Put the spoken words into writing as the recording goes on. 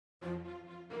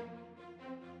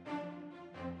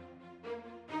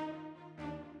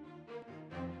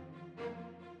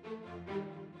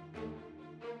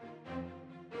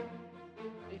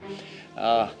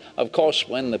Of course,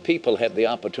 when the people have the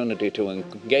opportunity to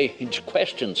engage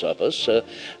questions of us,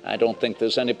 I don't think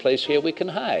there's any place here we can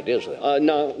hide, is there?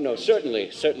 No,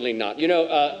 certainly not. You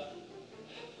know,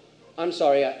 I'm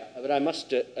sorry, but I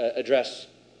must address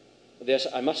this.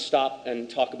 I must stop and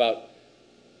talk about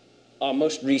our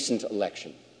most recent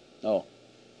election. Oh.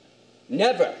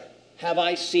 Never have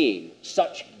I seen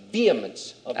such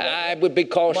vehemence of... I would be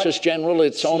cautious, General.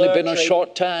 It's only been a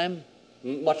short time.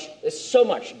 There's so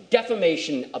much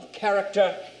defamation of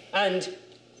character, and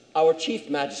our chief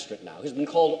magistrate now has been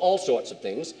called all sorts of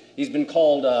things. He's been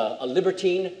called a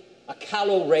libertine, a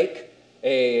callow rake,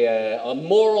 a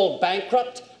moral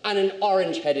bankrupt, and an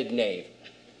orange-headed knave.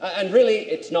 And really,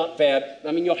 it's not fair.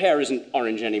 I mean, your hair isn't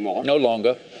orange anymore. No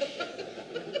longer.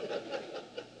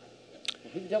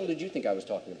 Who the devil did you think I was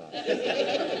talking about?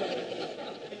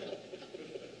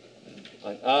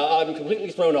 I'm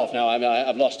completely thrown off now.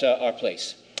 I've lost our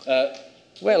place.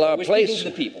 Well, our place... to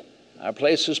the people. Our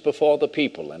place is before the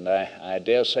people, and I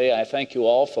dare say I thank you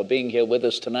all for being here with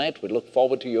us tonight. We look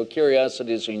forward to your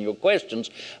curiosities and your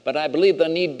questions, but I believe there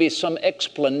need be some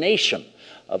explanation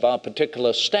of our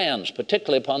particular stands,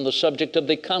 particularly upon the subject of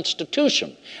the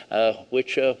Constitution,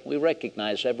 which we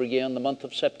recognize every year in the month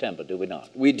of September, do we not?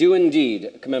 We do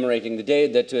indeed, commemorating the day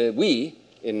that we,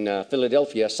 in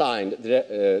Philadelphia, signed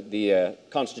the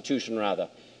Constitution,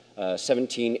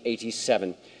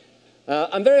 1787.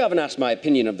 I'm very often asked my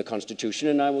opinion of the Constitution,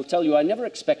 and I will tell you I never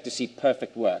expect to see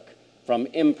perfect work from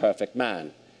imperfect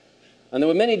man. And there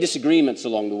were many disagreements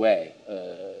along the way.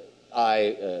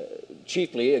 I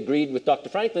chiefly agreed with Dr.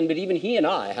 Franklin, but even he and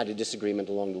I had a disagreement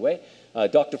along the way.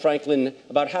 Dr. Franklin,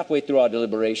 about halfway through our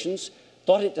deliberations,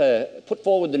 thought it put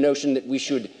forward the notion that we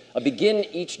should begin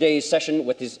each day's session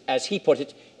with, as he put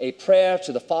it, a prayer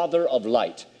to the Father of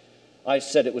Light. I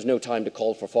said it was no time to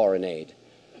call for foreign aid.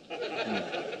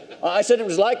 I said it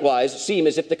was likewise seem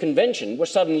as if the convention were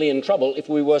suddenly in trouble if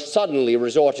we were suddenly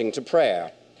resorting to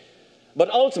prayer. But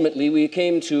ultimately we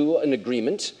came to an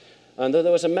agreement, and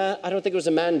there was a man, I don't think it was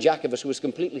a man jack of us who was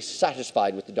completely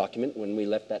satisfied with the document when we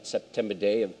left that September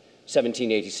day of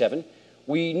 1787.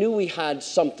 We knew we had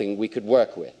something we could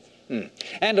work with.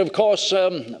 And of course,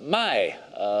 my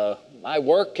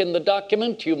work in the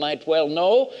document, you might well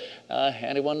know.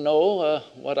 Anyone know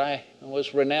what I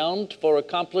was renowned for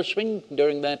accomplishing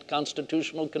during that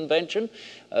Constitutional Convention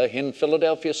in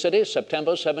Philadelphia City,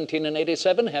 September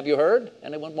 1787? Have you heard?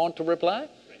 Anyone want to reply?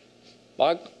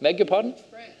 Beg your pardon?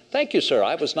 Thank you, sir.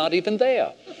 I was not even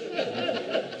there.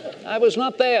 I was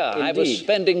not there. Indeed. I was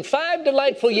spending 5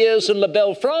 delightful years in La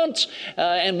Belle, France,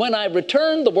 and when I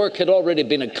returned, the work had already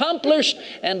been accomplished,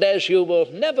 and as you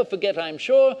will never forget, I'm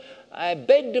sure, I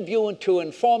begged of you to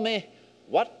inform me,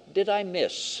 what did I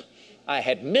miss? I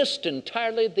had missed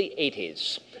entirely the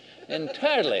 80s.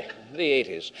 Entirely the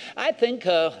 80s. I think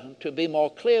to be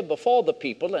more clear before the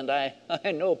people, and I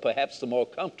know perhaps the more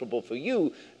comfortable for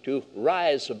you to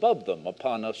rise above them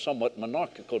upon a somewhat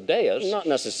monarchical dais. Not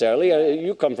necessarily.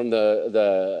 You come from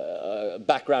the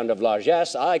background of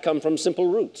largesse. I come from simple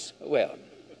roots. Well,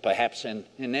 perhaps in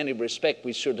any respect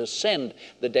we should ascend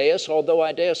the dais, although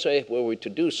I dare say, were we to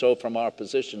do so from our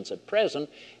positions at present,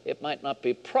 it might not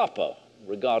be proper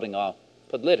regarding our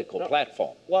political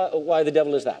platform. Why the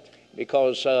devil is that?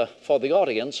 Because for the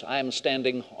audience, I am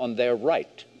standing on their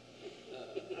right.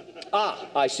 Ah,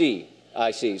 I see.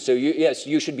 I see. So, yes,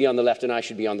 you should be on the left and I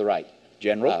should be on the right.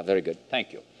 General? Ah, very good.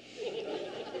 Thank you.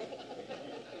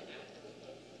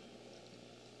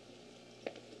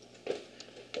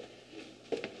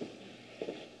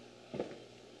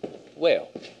 Well.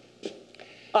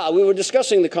 We were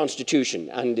discussing the Constitution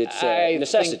and its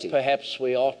necessity. I think perhaps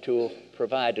we ought to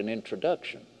provide an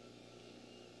introduction.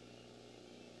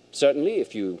 Certainly,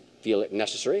 if you feel it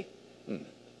necessary.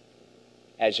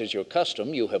 As is your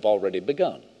custom, you have already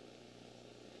begun.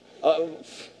 I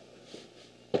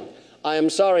am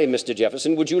sorry, Mr.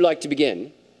 Jefferson. Would you like to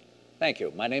begin? Thank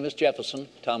you. My name is Jefferson,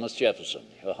 Thomas Jefferson,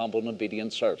 your humble and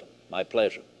obedient servant. My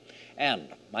pleasure. And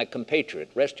my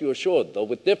compatriot, rest you assured, though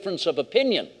with difference of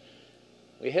opinion,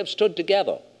 we have stood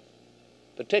together,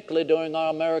 particularly during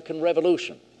our American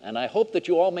Revolution. And I hope that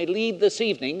you all may leave this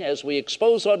evening, as we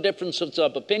expose our differences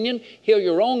of opinion, hear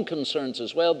your own concerns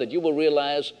as well, that you will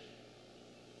realize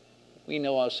we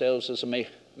know ourselves as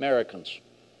Americans.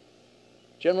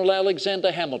 General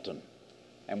Alexander Hamilton,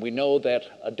 and we know that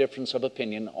a difference of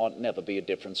opinion ought never be a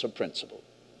difference of principle.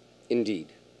 Indeed.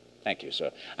 Thank you,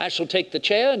 sir. I shall take the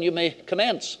chair, and you may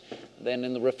commence then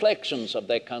in the reflections of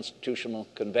that Constitutional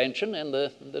Convention and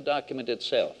the document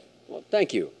itself. Well,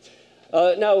 thank you.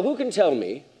 Now, who can tell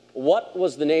me what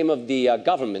was the name of the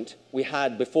government we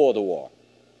had before the war,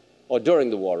 or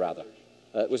during the war, rather?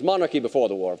 It was monarchy before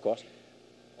the war, of course.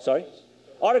 Sorry?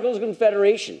 Articles of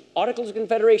Confederation. Articles of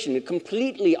Confederation, a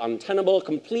completely untenable,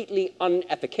 completely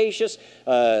unefficacious,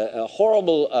 a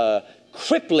horrible,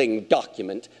 crippling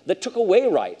document that took away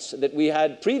rights that we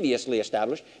had previously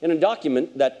established in a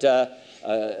document that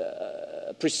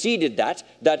preceded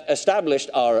that established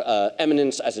our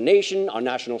eminence as a nation, our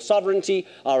national sovereignty,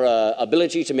 our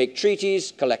ability to make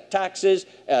treaties, collect taxes,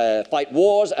 fight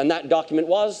wars, and that document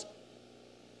was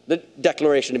the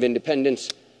Declaration of Independence,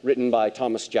 written by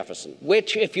Thomas Jefferson.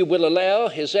 Which, if you will allow,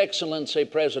 His Excellency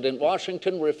President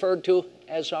Washington referred to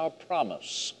as our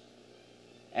promise,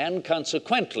 and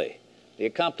consequently, the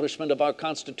accomplishment of our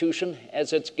Constitution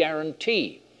as its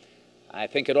guarantee. I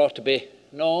think it ought to be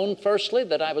known, firstly,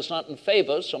 that I was not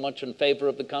so much in favor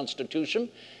of the Constitution.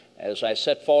 As I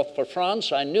set forth for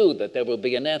France, I knew that there would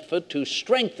be an effort to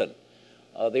strengthen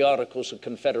the Articles of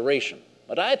Confederation.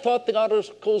 But I thought the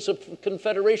Articles of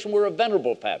Confederation were a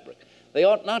venerable fabric. They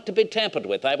ought not to be tampered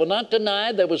with. I will not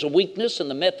deny there was a weakness in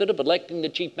the method of electing the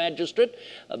chief magistrate.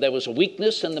 There was a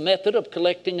weakness in the method of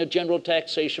collecting a general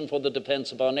taxation for the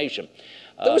defense of our nation.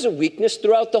 There was a weakness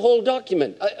throughout the whole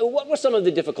document. What were some of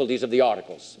the difficulties of the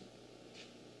Articles?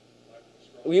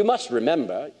 You must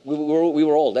remember, we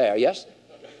were all there, yes?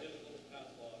 Very difficult to pass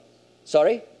laws.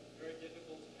 Sorry? Very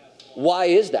difficult to pass laws. Why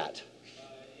is that?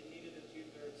 It needed a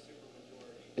two-thirds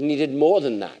supermajority. It needed more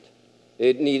than that.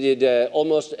 It needed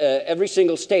almost every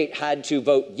single state had to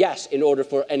vote yes in order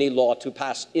for any law to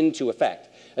pass into effect.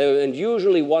 And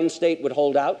usually one state would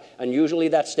hold out, and usually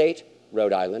that state,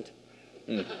 Rhode Island.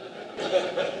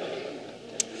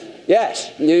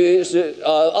 Yes,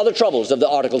 other troubles of the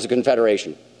Articles of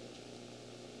Confederation.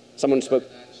 Someone spoke.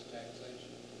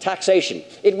 Taxation.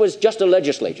 It was just a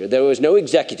legislature. There was no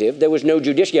executive. There was no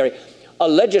judiciary. A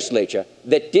legislature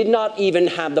that did not even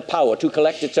have the power to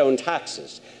collect its own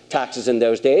taxes. Taxes in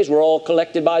those days were all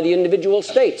collected by the individual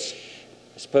states,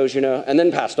 I suppose you know, and then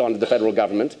passed on to the federal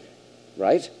government,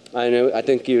 right? I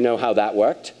think you know how that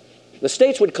worked. The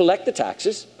states would collect the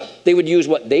taxes, they would use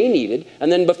what they needed, and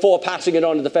then before passing it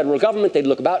on to the federal government, they'd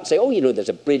look about and say, oh, you know, there's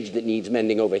a bridge that needs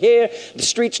mending over here, the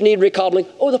streets need recobbling,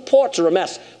 oh, the ports are a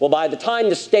mess. Well, by the time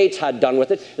the states had done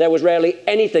with it, there was rarely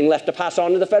anything left to pass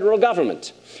on to the federal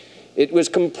government. It was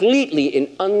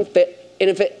completely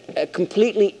a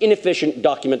completely inefficient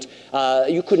document.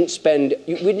 You couldn't spend,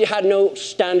 we had no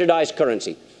standardized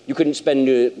currency. You couldn't spend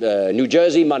New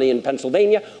Jersey money in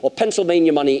Pennsylvania or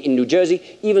Pennsylvania money in New Jersey,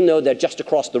 even though they're just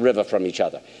across the river from each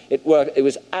other. It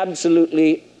was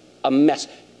absolutely a mess.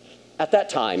 At that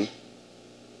time,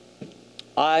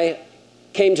 I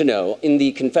came to know in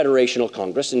the Confederational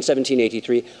Congress in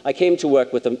 1783, I came to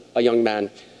work with a young man,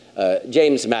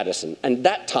 James Madison. And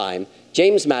that time,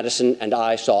 James Madison and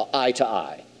I saw eye to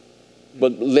eye.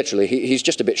 Well, literally, he's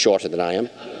just a bit shorter than I am.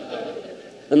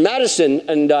 And Madison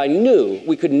and I knew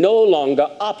we could no longer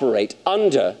operate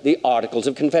under the Articles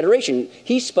of Confederation.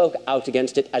 He spoke out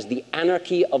against it as the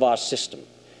anarchy of our system.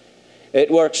 It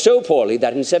worked so poorly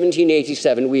that in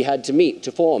 1787 we had to meet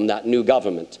to form that new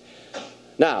government.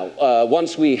 Now,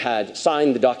 once we had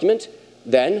signed the document,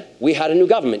 then we had a new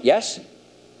government, yes?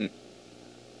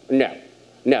 No.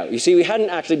 No, you see, we hadn't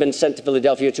actually been sent to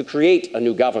Philadelphia to create a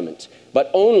new government,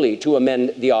 but only to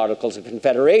amend the Articles of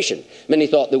Confederation. Many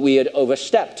thought that we had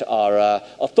overstepped our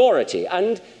authority,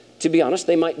 and to be honest,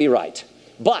 they might be right.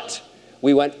 But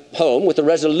we went home with a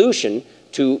resolution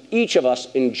to each of us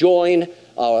enjoin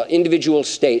our individual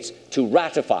states to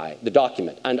ratify the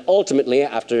document. And ultimately,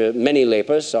 after many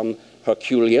labors, some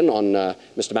Herculean on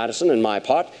Mr. Madison and my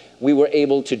part, we were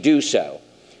able to do so.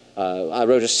 I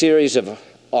wrote a series of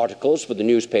articles for the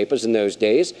newspapers in those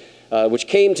days, which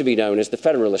came to be known as the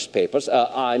Federalist Papers.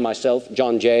 I, myself,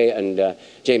 John Jay, and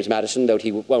James Madison, though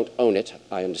he won't own it,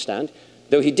 I understand,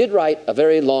 though he did write a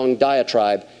very long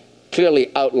diatribe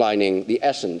clearly outlining the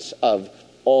essence of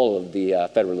all of the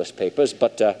Federalist Papers,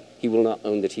 but he will not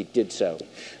own that he did so.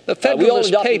 The Federalist we all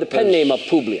adopted Papers, the pen name of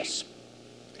Publius.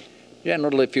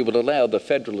 General, if you would allow, the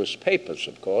Federalist Papers,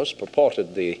 of course,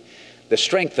 purported the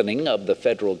strengthening of the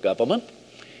federal government.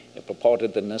 It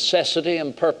purported the necessity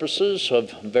and purposes of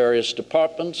various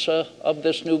departments of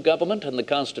this new government and the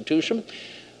Constitution.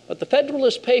 But the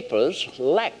Federalist Papers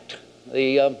lacked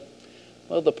the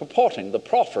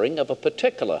proffering of a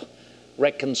particular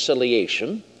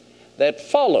reconciliation that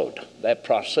followed that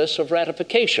process of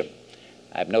ratification.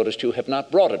 I've noticed you have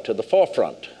not brought it to the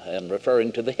forefront in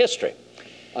referring to the history.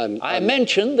 I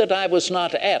mentioned that I was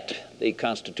not at the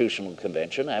Constitutional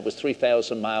Convention. I was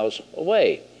 3,000 miles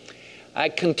away. I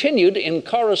continued in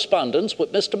correspondence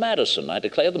with Mr. Madison. I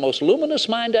declare the most luminous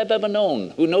mind I've ever known,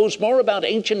 who knows more about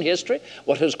ancient history,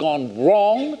 what has gone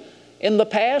wrong in the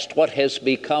past, what has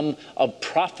become of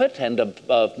profit and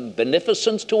of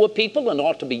beneficence to a people and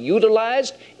ought to be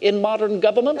utilized in modern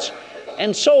governments.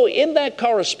 And so in that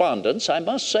correspondence, I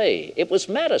must say, it was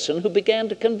Madison who began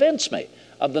to convince me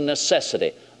of the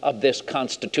necessity of this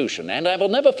Constitution. And I will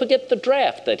never forget the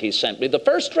draft that he sent me, the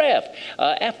first draft,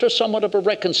 after somewhat of a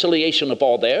reconciliation of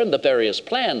all there and the various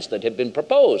plans that had been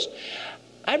proposed.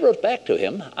 I wrote back to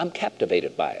him, I'm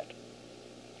captivated by it.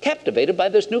 Captivated by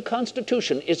this new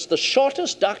Constitution. It's the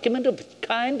shortest document of its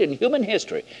kind in human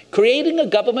history, creating a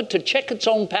government to check its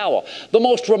own power. The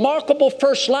most remarkable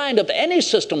first line of any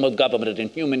system of government in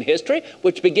human history,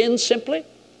 which begins simply,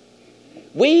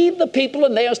 we the people,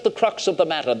 and there's the crux of the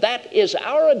matter. That is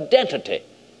our identity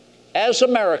as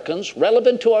Americans,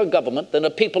 relevant to our government, than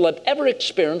a people have ever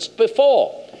experienced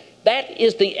before. That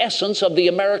is the essence of the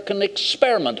American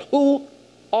experiment. Who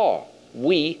are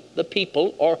we the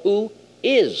people, or who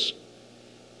is?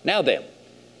 Now then,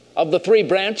 of the three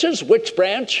branches, which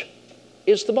branch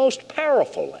is the most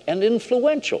powerful and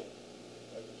influential?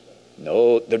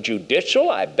 No, the judicial?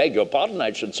 I beg your pardon,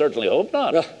 I should certainly hope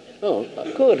not.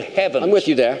 Good heavens. I'm with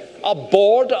you there. A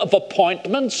board of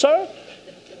appointments, sir?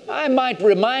 I might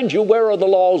remind you, where are the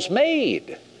laws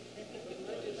made?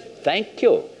 Thank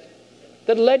you.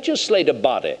 The legislative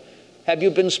body. Have you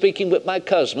been speaking with my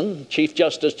cousin, Chief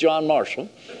Justice John Marshall?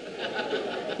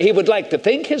 He would like to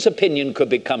think his opinion could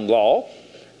become law.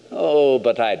 Oh,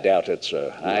 but I doubt it,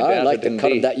 sir. I'd like to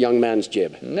cut that young man's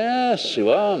jib. Yes, you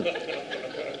are.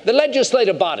 The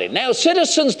legislative body. Now,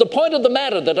 citizens, the point of the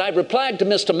matter that I replied to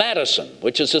Mr. Madison,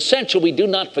 which is essential we do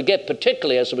not forget,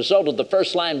 particularly as a result of the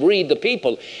first line, read the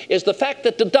people, is the fact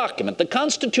that the document, the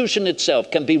Constitution itself,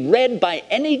 can be read by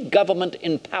any government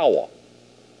in power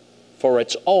for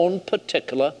its own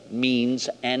particular means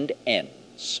and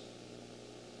ends.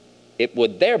 It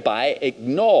would thereby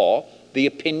ignore the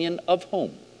opinion of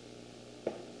whom?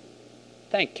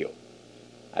 Thank you.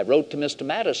 I wrote to Mr.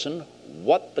 Madison,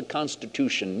 what the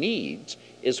Constitution needs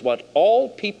is what all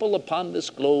people upon this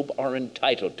globe are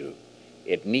entitled to.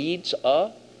 It needs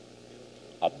a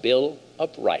Bill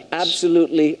of Rights.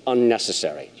 Absolutely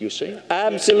unnecessary. You see?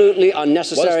 Absolutely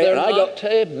unnecessary. Was there not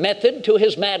a method to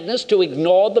his madness to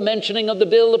ignore the mentioning of the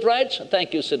Bill of Rights?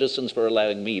 Thank you, citizens, for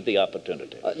allowing me the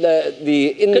opportunity.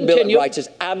 The Bill of Rights is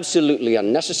absolutely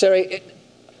unnecessary.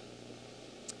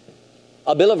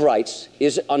 A Bill of Rights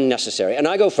is unnecessary. And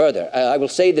I go further. I will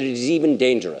say that it is even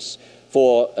dangerous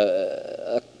for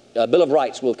a Bill of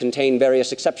Rights will contain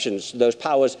various exceptions to those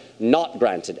powers not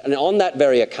granted. And on that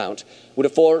very account would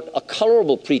afford a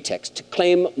colorable pretext to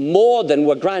claim more than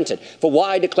were granted. For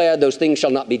why declare those things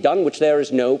shall not be done, which there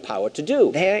is no power to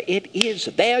do? There it is.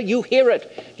 There you hear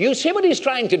it. Do you see what he's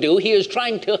trying to do? He is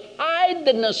trying to hide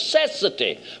the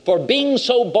necessity for being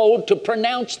so bold to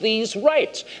pronounce these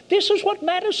rights. This is what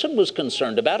Madison was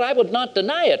concerned about. I would not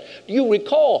deny it. You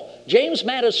recall, James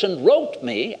Madison wrote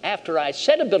me after I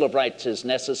said a Bill of Rights is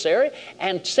necessary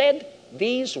and said,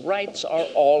 these rights are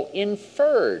all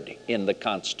inferred in the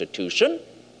Constitution.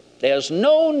 There's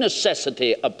no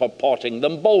necessity of purporting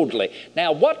them boldly.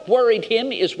 Now, what worried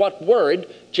him is what worried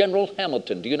General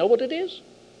Hamilton. Do you know what it is?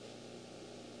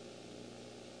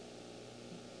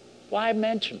 Why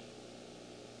mention?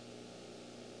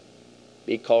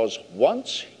 Because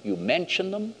once you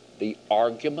mention them, the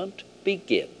argument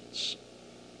begins.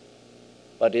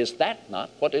 But is that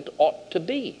not what it ought to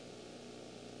be?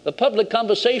 The public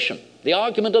conversation, the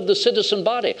argument of the citizen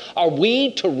body. Are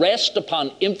we to rest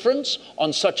upon inference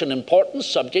on such an important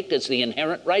subject as the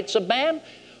inherent rights of man?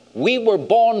 We were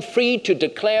born free to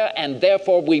declare, and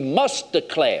therefore we must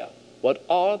declare what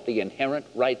are the inherent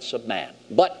rights of man.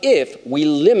 But if we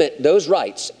limit those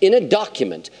rights in a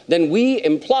document, then we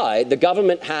imply the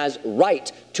government has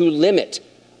right to limit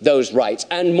those rights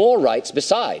and more rights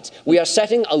besides. We are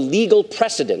setting a legal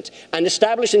precedent and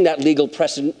establishing that legal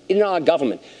precedent in our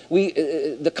government.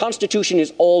 The Constitution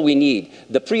is all we need.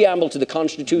 The preamble to the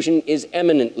Constitution is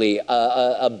eminently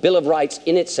a Bill of Rights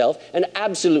in itself and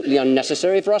absolutely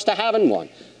unnecessary for us to have in one.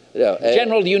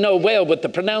 General, you know well, with the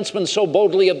pronouncement so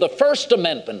boldly of the First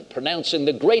Amendment, pronouncing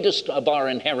the greatest of our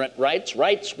inherent rights,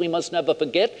 rights we must never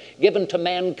forget, given to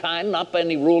mankind, not by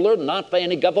any ruler, not by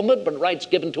any government, but rights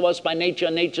given to us by nature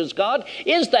and nature's God,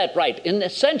 is that right, in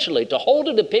essentially to hold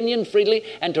an opinion freely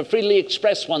and to freely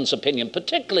express one's opinion,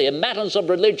 particularly in matters of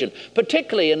religion,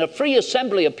 particularly in a free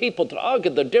assembly of people to argue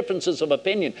their differences of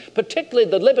opinion, particularly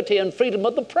the liberty and freedom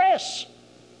of the press.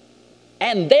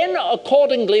 And then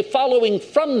accordingly following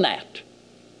from that,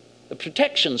 the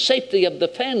protection, safety of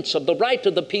defense of the right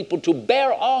of the people to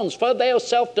bear arms for their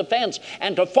self-defense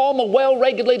and to form a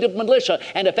well-regulated militia.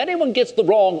 And if anyone gets the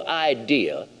wrong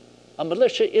idea, a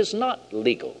militia is not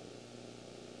legal.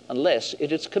 unless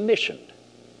it is commissioned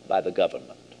by the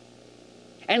government.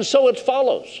 And so it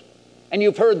follows. And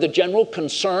you've heard the general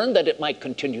concern that it might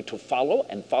continue to follow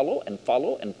and follow and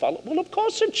follow and follow. Well, of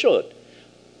course it should.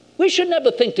 We should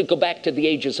never think to go back to the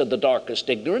ages of the darkest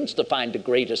ignorance to find the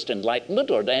greatest enlightenment,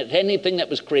 or that anything that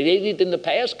was created in the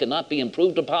past cannot be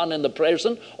improved upon in the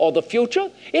present or the future.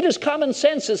 It is common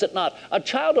sense, is it not? A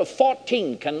child of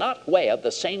 14 cannot wear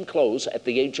the same clothes at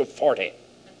the age of 40.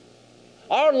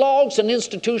 Our laws and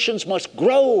institutions must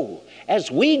grow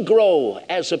as we grow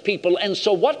as a people. And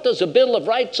so what does a Bill of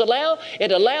Rights allow?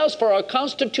 It allows for our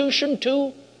Constitution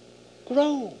to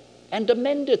grow and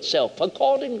amend itself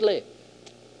accordingly.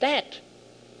 That,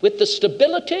 with the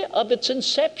stability of its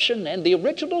inception and the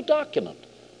original document,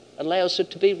 allows it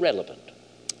to be relevant.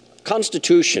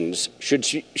 Constitutions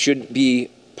should be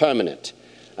permanent.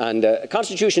 And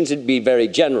constitutions should be very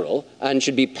general and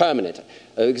should be permanent,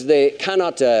 because they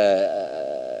cannot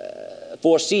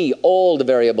foresee all the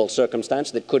variable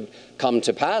circumstances that could come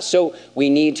to pass. So we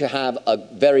need to have a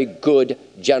very good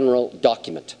general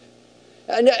document.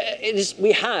 And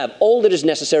we have all that is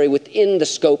necessary within the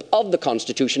scope of the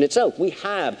Constitution itself. We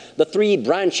have the three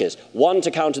branches, one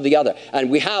to counter the other.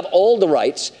 And we have all the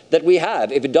rights that we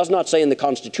have. If it does not say in the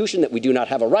Constitution that we do not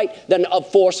have a right, then of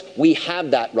force we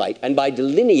have that right. And by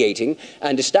delineating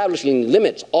and establishing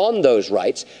limits on those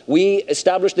rights, we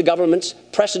establish the government's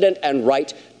precedent and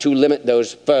right to limit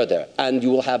those further. And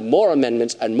you will have more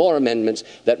amendments and more amendments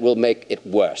that will make it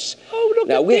worse.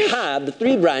 Now, we have the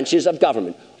three branches of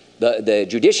government. The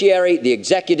judiciary, the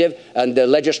executive, and the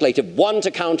legislative, one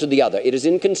to counter the other. It is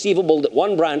inconceivable that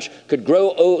one branch could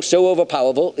grow so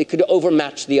overpowerful it could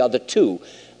overmatch the other two.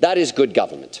 That is good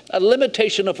government. A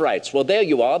limitation of rights. Well, there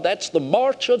you are. That's the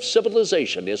march of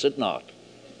civilization, is it not?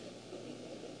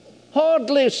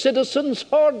 Hardly, citizens,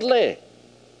 hardly.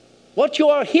 What you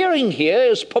are hearing here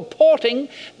is purporting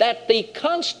that the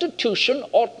Constitution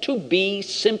ought to be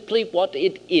simply what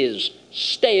it is,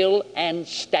 stale and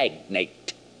stagnate.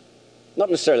 Not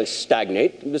necessarily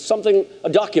stagnate. It's something, a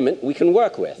document we can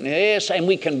work with. Yes, and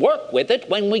we can work with it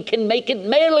when we can make it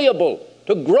malleable,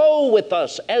 to grow with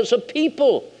us as a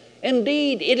people.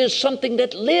 Indeed, it is something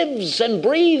that lives and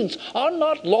breathes. Are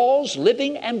not laws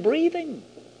living and breathing?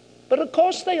 But of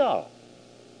course they are.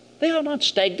 They are not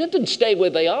stagnant and stay where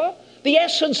they are. The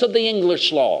essence of the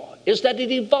English law is that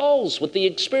it evolves with the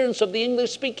experience of the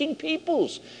English-speaking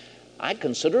peoples. I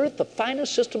consider it the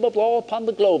finest system of law upon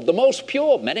the globe, the most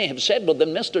pure, many have said, well, than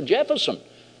Mr. Jefferson.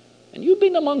 And you've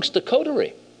been amongst the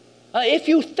coterie. If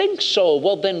you think so,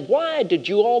 well, then why did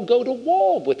you all go to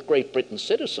war with Great Britain's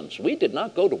citizens? We did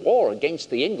not go to war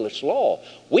against the English law.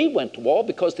 We went to war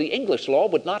because the English law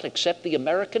would not accept the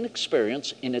American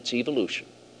experience in its evolution.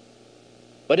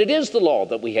 But it is the law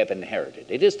that we have inherited.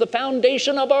 It is the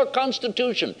foundation of our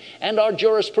Constitution and our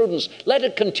jurisprudence. Let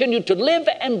it continue to live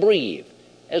and breathe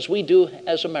as we do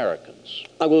as Americans.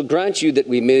 I will grant you that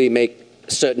we may make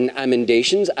certain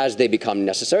amendations as they become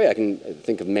necessary. I can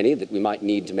think of many that we might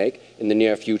need to make in the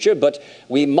near future, but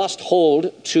we must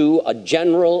hold to a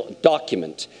general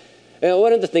document.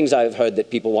 One of the things I've heard that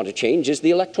people want to change is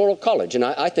the Electoral College, and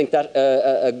I think that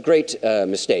a great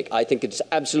mistake. I think it's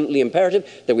absolutely imperative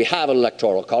that we have an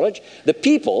Electoral College. The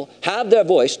people have their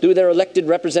voice through their elected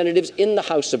representatives in the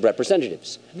House of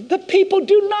Representatives. The people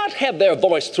do not have their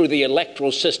voice through the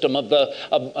electoral system of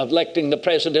electing the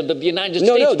President of the United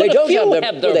States. No, they don't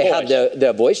have their voice. They have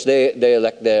their voice. They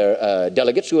elect their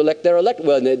delegates who elect their elect.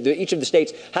 Well, each of the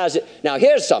states has it. Now,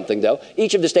 here's something, though.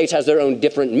 Each of the states has their own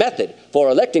different method for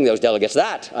electing those delegates.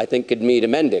 That, I think, could need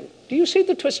amending. Do you see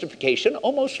the twistification?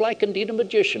 Almost like, indeed, a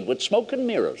magician with smoke and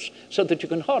mirrors, so that you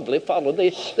can hardly follow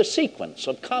the sequence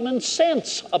of common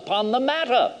sense upon the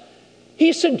matter.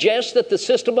 He suggests that the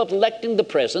system of electing the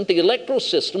president, the electoral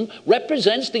system,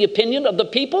 represents the opinion of the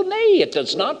people. Nay, it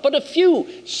does not, but a few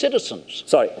citizens.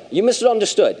 Sorry, you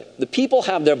misunderstood. The people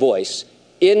have their voice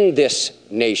in this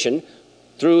nation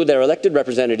through their elected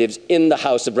representatives in the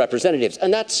House of Representatives,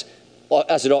 and that's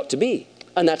as it ought to be.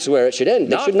 And that's where it should end.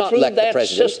 They should not elect the president.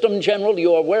 Not through that system, General.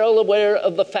 You are well aware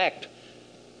of the fact.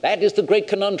 That is the great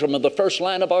conundrum of the first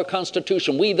line of our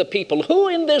Constitution. We, the people, who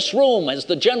in this room, as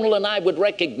the General and I would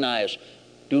recognize,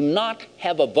 do not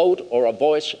have a vote or a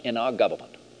voice in our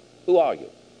government. Who are you?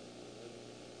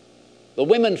 The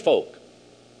women folk,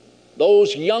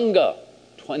 those younger,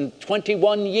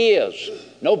 21 years,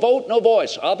 no vote, no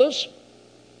voice. Others?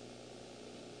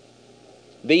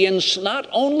 Not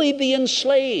only the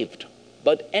enslaved,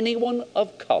 but anyone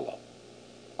of color,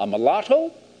 a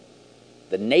mulatto,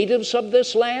 the natives of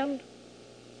this land,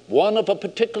 one of a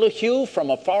particular hue from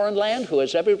a foreign land who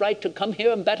has every right to come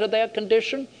here and better their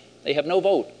condition, they have no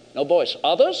vote, no voice.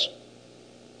 Others,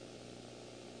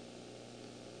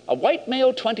 A white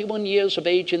male, 21 years of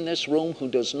age in this room, who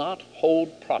does not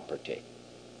hold property.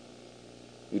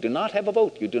 You do not have a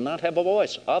vote. You do not have a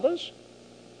voice. Others?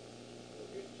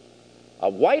 A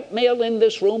white male in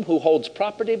this room who holds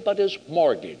property but is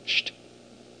mortgaged,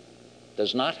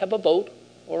 does not have a vote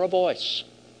or a voice.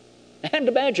 And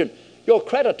imagine, your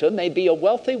creditor may be a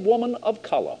wealthy woman of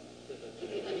color.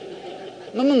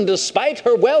 Despite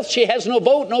her wealth, she has no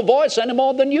vote, no voice any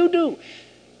more than you do.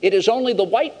 It is only the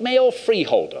white male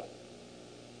freeholder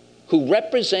who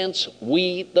represents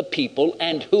we the people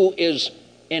and who is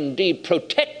indeed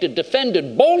protected,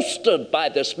 defended, bolstered by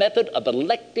this method of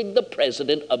electing the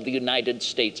President of the United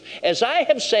States. As I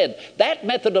have said, that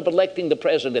method of electing the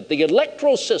President, the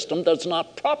electoral system, does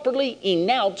not properly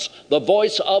enact the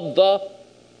voice of the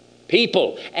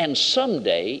people. And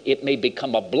someday it may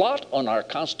become a blot on our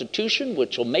Constitution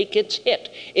which will make its hit.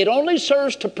 It only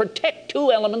serves to protect two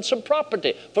elements of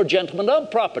property for gentlemen of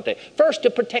property. First,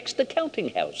 it protects the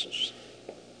counting houses.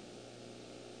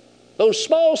 Those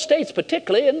small states,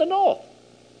 particularly in the North.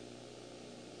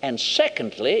 And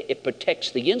secondly, it protects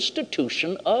the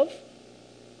institution of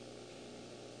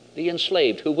the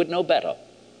enslaved, who would know better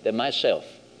than myself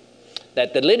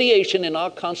that the delineation in our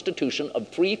Constitution of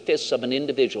 3/5 of an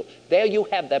individual, there you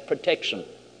have that protection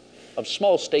of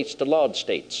small states to large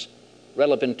states,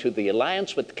 relevant to the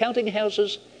alliance with counting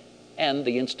houses and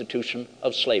the institution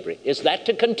of slavery. Is that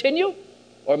to continue?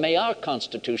 Or may our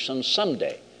Constitution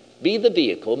someday be the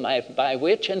vehicle by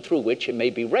which and through which it may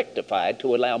be rectified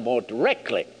to allow more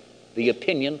directly the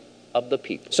opinion of the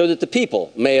people? So that the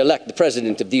people may elect the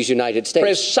President of these United States.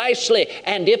 Precisely.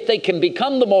 And if they can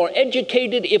become the more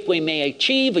educated, if we may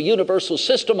achieve a universal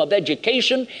system of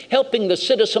education, helping the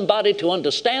citizen body to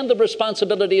understand the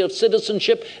responsibility of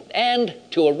citizenship and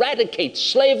to eradicate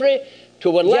slavery,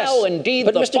 to allow indeed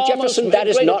the Mr. farmers Jefferson, that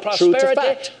is not prosperity, true to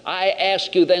fact. I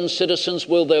ask you then, citizens,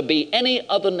 will there be any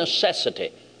other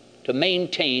necessity to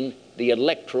maintain the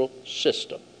electoral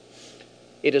system?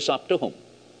 It is up to whom?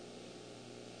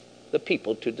 The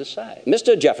people to decide.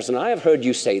 Mr. Jefferson, I have heard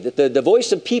you say that the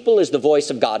voice of people is the voice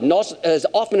of God. And as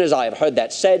often as I have heard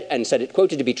that said and said it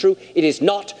quoted to be true, it is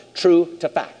not true to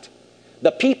fact.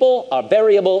 The people are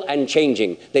variable and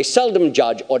changing. They seldom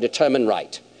judge or determine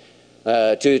right.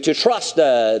 To trust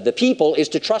the people is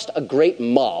to trust a great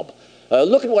mob.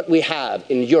 Look at what we have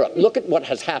in Europe. Look at what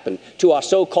has happened to our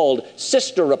so-called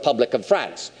sister republic of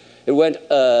France. It went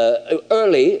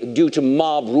early due to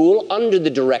mob rule under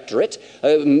the Directorate,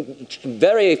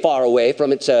 very far away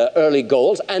from its early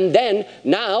goals, and then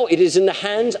now it is in the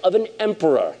hands of an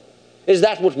emperor. Is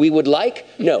that what we would like?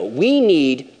 No, we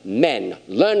need men,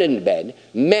 learned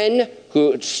men,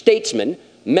 statesmen,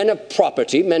 men of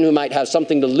property, men who might have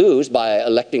something to lose by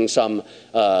electing some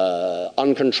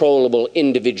uncontrollable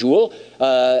individual,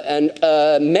 and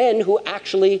men who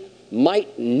actually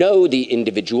might know the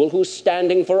individual who's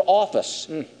standing for office,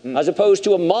 as opposed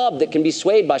to a mob that can be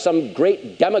swayed by some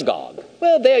great demagogue.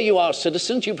 Well, there you are,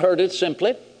 citizens. You've heard it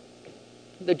simply.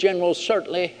 The general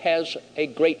certainly has a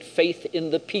great faith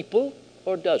in the people,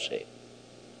 or does he?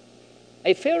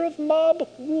 A fear of mob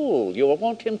rule, you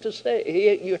want him to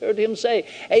say, you heard him say,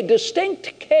 a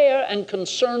distinct care and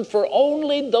concern for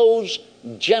only those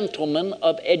gentlemen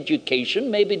of education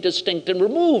may be distinct and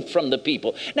removed from the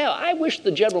people. Now, I wish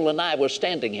the general and I were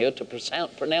standing here to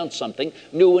pronounce something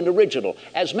new and original.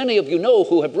 As many of you know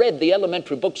who have read the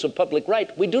elementary books of public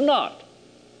right, we do not.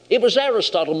 It was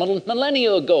Aristotle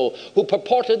millennia ago who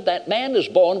purported that man is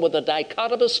born with a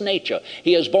dichotomous nature.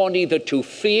 He is born either to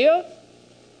fear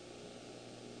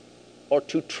or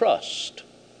to trust.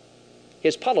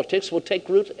 His politics will take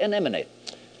root and emanate.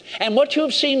 And what you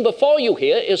have seen before you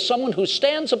here is someone who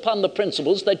stands upon the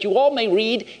principles that you all may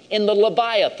read in the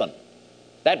Leviathan,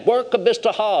 that work of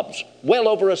Mr. Hobbes, well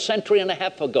over a century and a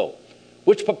half ago,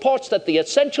 which purports that the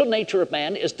essential nature of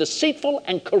man is deceitful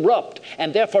and corrupt,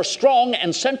 and therefore strong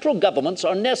and central governments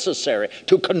are necessary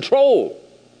to control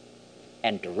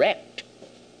and direct.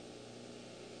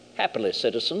 Happily,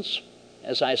 citizens,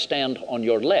 as I stand on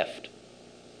your left,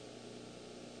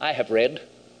 I have read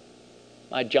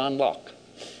my John Locke,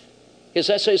 his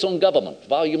essays on government,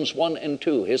 volumes 1 and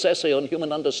 2, his essay on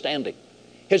human understanding,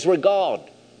 his regard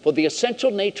for the essential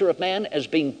nature of man as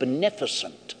being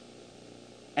beneficent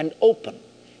and open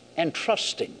and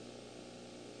trusting.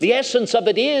 The essence of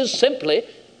it is simply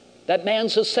that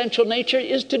man's essential nature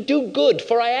is to do good.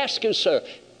 For I ask you, sir,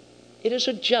 it is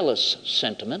a jealous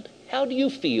sentiment. How do you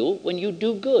feel when you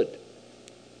do good?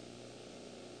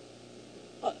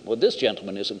 Well, this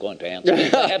gentleman isn't going to answer.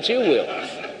 Perhaps you will.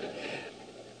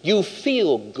 You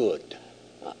feel good.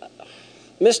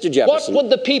 Mr. Jefferson. What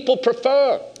would the people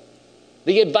prefer?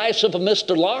 The advice of a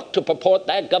Mr. Locke to purport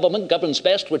that government governs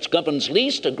best which governs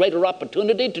least, a greater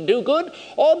opportunity to do good,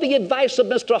 or the advice of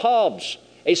Mr. Hobbes,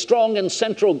 a strong and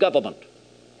central government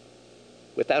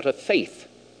without a faith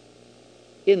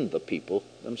in the people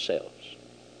themselves.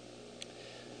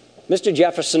 Mr.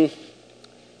 Jefferson, it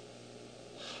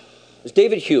was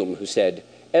David Hume who said,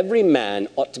 every man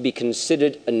ought to be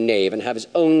considered a knave and have his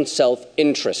own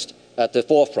self-interest at the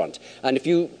forefront. And if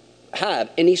you have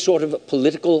any sort of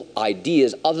political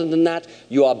ideas other than that,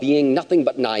 you are being nothing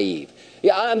but naive.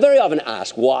 Yeah, I'm very often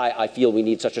asked why I feel we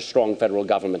need such a strong federal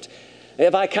government.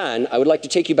 If I can, I would like to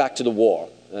take you back to the war.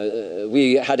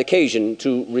 We had occasion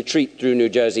to retreat through New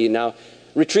Jersey. Now,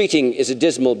 retreating is a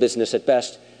dismal business at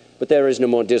best, but there is no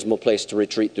more dismal place to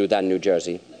retreat through than New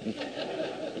Jersey.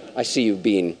 I see you've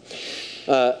been.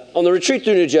 On the retreat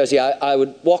through New Jersey, I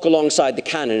would walk alongside the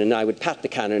cannon, and I would pat the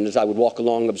cannon as I would walk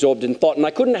along, absorbed in thought, and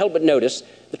I couldn't help but notice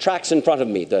the tracks in front of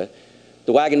me, the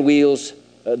wagon wheels,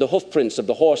 the hoof prints of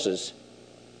the horses,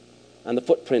 and the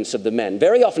footprints of the men,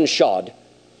 very often shod,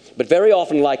 but very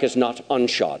often, like as not,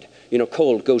 unshod. You know,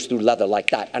 cold goes through leather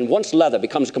like that, and once leather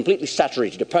becomes completely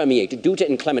saturated, permeated, due to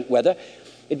inclement weather,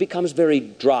 it becomes very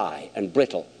dry and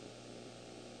brittle.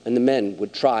 And the men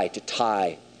would try to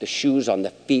tie the shoes on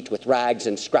the feet with rags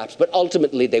and scraps, but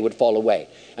ultimately they would fall away.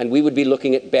 And we would be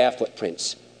looking at barefoot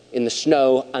prints in the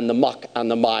snow and the muck and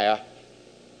the mire.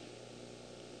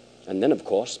 And then, of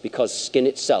course, because skin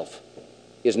itself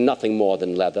is nothing more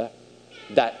than leather,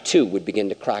 that too would begin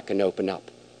to crack and open up.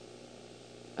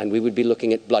 And we would be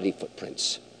looking at bloody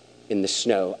footprints in the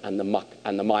snow and the muck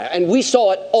and the mire. And we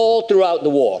saw it all throughout the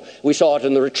war. We saw it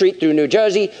in the retreat through New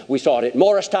Jersey. We saw it at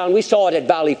Morristown. We saw it at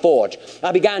Valley Forge.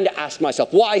 I began to ask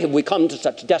myself, why have we come to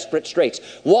such desperate straits?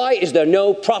 Why is there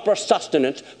no proper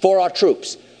sustenance for our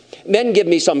troops? Men give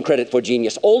me some credit for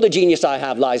genius. All the genius I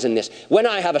have lies in this. When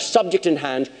I have a subject in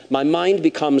hand, my mind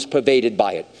becomes pervaded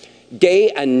by it.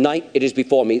 Day and night it is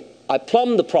before me. I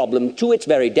plumb the problem to its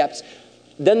very depths.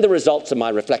 Then the results of my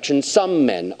reflection, some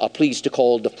men are pleased to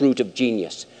call the fruit of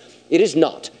genius. It is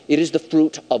not. It is the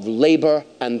fruit of labor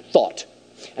and thought.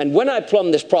 And when I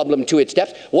plumbed this problem to its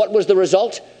depths, what was the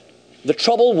result? The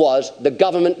trouble was the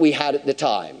government we had at the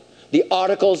time. The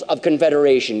Articles of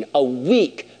Confederation, a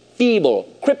weak, feeble,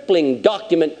 crippling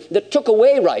document that took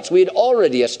away rights we had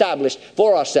already established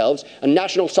for ourselves and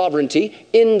national sovereignty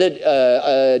in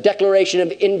the Declaration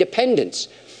of Independence.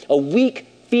 A weak,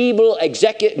 feeble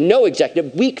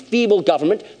weak, feeble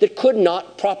government that could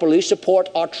not properly support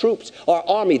our troops, our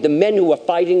army, the men who were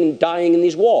fighting and dying in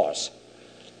these wars.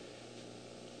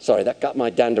 Sorry, that got my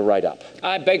dander right up.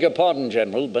 I beg your pardon,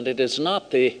 General, but it is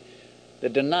not the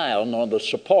denial nor the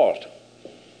support,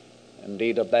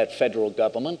 indeed, of that federal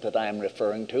government that I am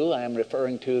referring to. I am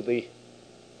referring to the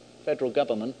federal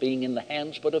government being in the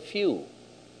hands but a few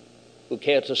who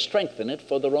care to strengthen it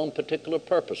for their own particular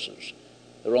purposes,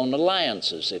 their own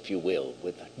alliances, if you will,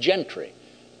 with gentry,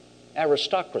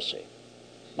 aristocracy.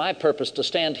 My purpose to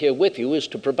stand here with you is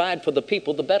to provide for the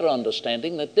people the better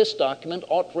understanding that this document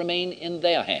ought to remain in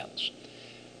their hands.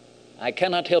 I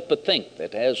cannot help but think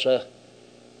that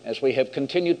as we have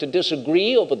continued to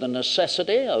disagree over the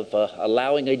necessity of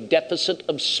allowing a deficit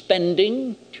of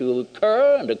spending to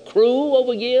occur and accrue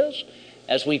over years,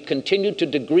 as we've continued to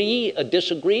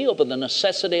disagree over the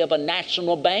necessity of a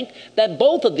national bank, that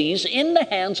both of these, in the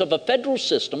hands of a federal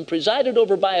system presided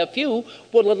over by a few,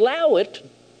 will allow it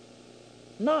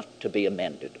not to be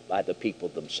amended by the people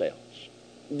themselves.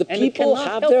 The people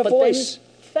have their voice.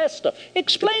 Fester.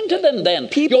 Explain to them then.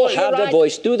 People have their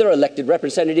voice through their elected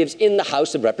representatives in the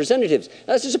House of Representatives.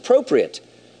 This is appropriate.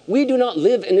 We do not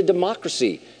live in a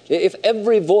democracy. If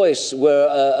every voice were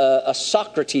a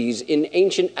Socrates in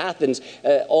ancient Athens,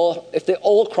 or if they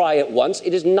all cry at once,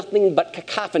 it is nothing but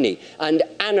cacophony and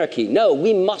anarchy. No,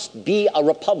 we must be a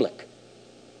republic.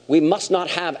 We must not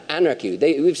have anarchy.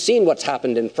 We've seen what's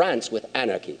happened in France with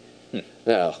anarchy.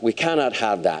 No, we cannot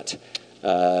have that.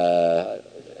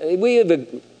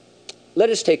 Let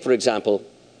us take, for example,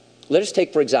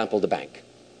 the bank.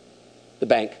 The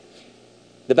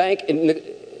bank,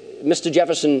 Mr.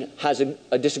 Jefferson has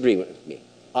a disagreement with me.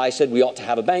 I said we ought to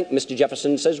have a bank. Mr.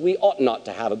 Jefferson says we ought not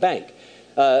to have a bank.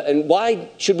 And why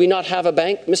should we not have a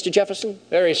bank, Mr. Jefferson?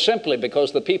 Very simply,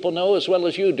 because the people know as well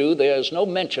as you do there is no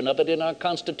mention of it in our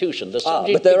Constitution. The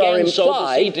subject began so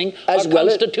this evening, our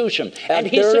Constitution. And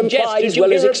he suggested, as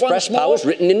well as express powers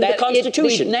written in the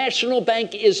Constitution. The national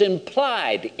bank is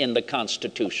implied in the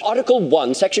Constitution. Article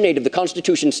 1, Section 8 of the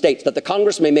Constitution states that the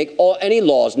Congress may make any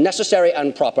laws necessary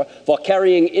and proper for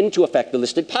carrying into effect the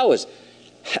listed powers.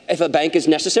 If a bank is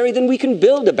necessary, then we can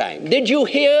build a bank. Did you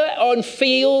hear or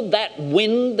feel that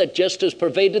wind that just has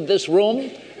pervaded this room?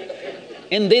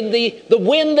 in the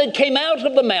wind that came out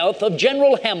of the mouth of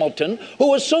General Hamilton,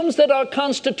 who assumes that our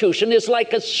Constitution is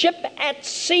like a ship at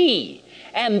sea,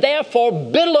 and therefore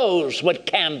billows with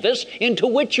canvas into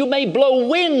which you may blow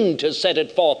wind to set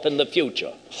it forth in the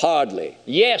future. Hardly.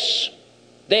 Yes.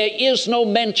 There is no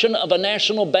mention of a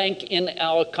national bank in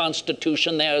our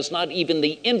Constitution. There is not even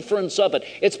the inference of it.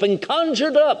 It's been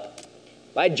conjured up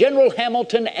by General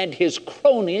Hamilton and his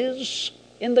cronies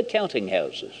in the counting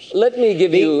houses. Let me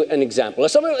give you an example.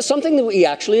 Something that we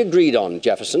actually agreed on,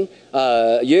 Jefferson.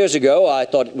 Years ago, I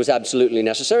thought it was absolutely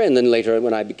necessary, and then later,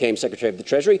 when I became Secretary of the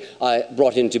Treasury, I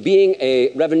brought into being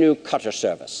a revenue cutter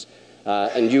service.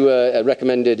 And you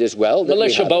recommended as well that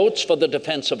militia boats for the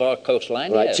defense of our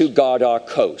coastline, right, yes. to guard our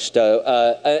coast.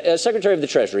 As Secretary of the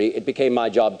Treasury, it became my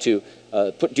job to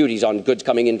put duties on goods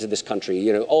coming into this country,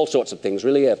 you know, all sorts of things,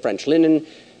 really, French linen,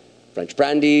 French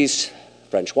brandies,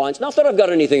 French wines. Not that I've got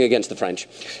anything against the French,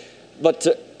 but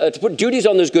to put duties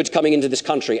on those goods coming into this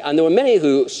country. And there were many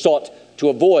who sought to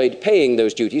avoid paying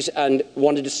those duties and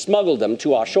wanted to smuggle them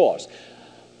to our shores.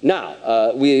 Now,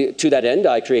 to that end,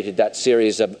 I created that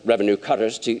series of revenue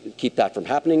cutters to keep that from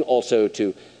happening, also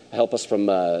to help us from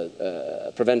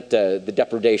prevent the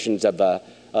depredations of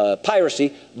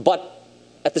piracy. But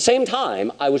at the same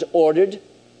time, I was ordered,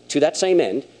 to that same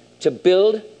end, to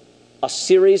build a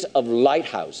series of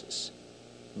lighthouses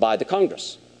by the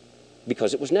Congress,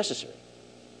 because it was necessary.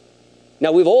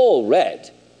 Now, we've all read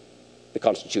the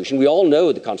Constitution. We all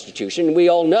know the Constitution. We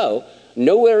all know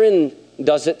nowhere in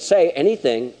does it say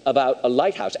anything about a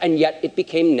lighthouse, and yet it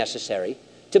became necessary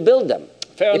to build them.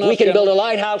 Fair enough, if we can build a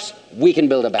lighthouse, we can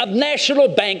build a bank. A national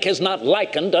bank is not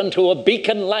likened unto a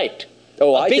beacon light.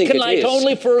 Oh, I think it is. A beacon light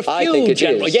only for a few,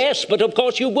 General. Yes, but of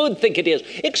course you would think it is.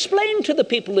 Explain to the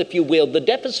people, if you will, the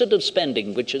deficit of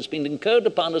spending which has been incurred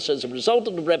upon us as a result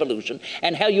of the revolution,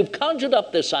 and how you've conjured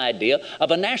up this idea of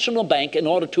a national bank in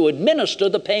order to administer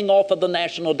the paying off of the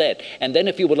national debt. And then,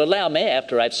 if you will allow me,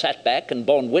 after I've sat back and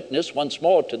borne witness once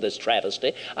more to this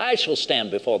travesty, I shall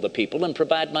stand before the people and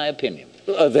provide my opinion.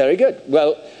 Very good.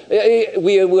 Well,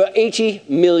 we were $80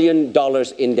 million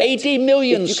in debt. 80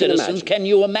 million citizens. Can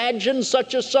you imagine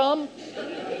such a sum?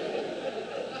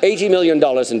 $80 million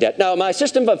in debt. Now, my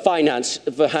system of finance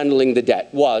for handling the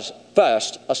debt was,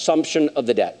 first, assumption of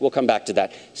the debt. We'll come back to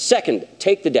that. Second,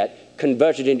 take the debt,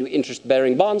 convert it into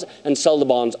interest-bearing bonds, and sell the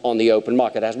bonds on the open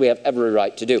market, as we have every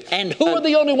right to do. And who are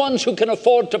the only ones who can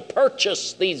afford to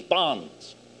purchase these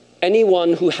bonds?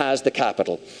 Anyone who has the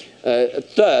capital.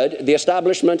 Third, the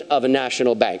establishment of a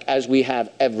national bank, as we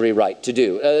have every right to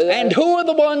do. And who are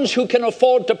the ones who can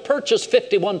afford to purchase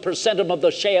 51% of the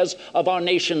shares of our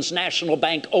nation's national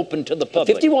bank open to the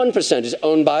public? 51% is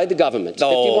owned by the government.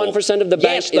 51% of the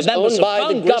bank is owned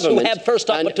by the government who have first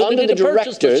and opportunity under the to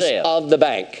purchase the directors share. of the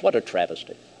bank. What a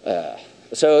travesty. But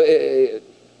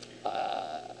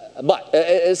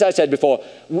as I said before,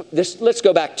 let's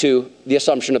go back to the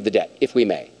assumption of the debt, if we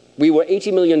may. We were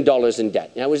 $80 million in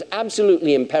debt. Now, it was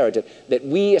absolutely imperative that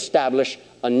we establish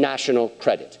a national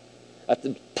credit.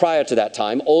 Prior to that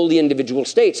time, all the individual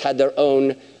states had their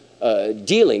own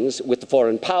dealings with the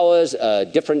foreign powers,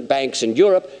 different banks in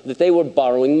Europe that they were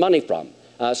borrowing money from.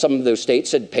 Some of those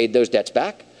states had paid those debts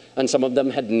back, and some of them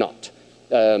had not.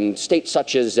 States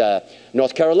such as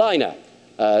North Carolina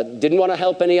didn't want to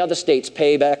help any other states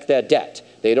pay back their debt.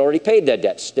 They had already paid their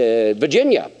debts.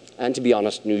 Virginia, and to be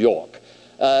honest, New York.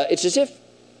 It's as if,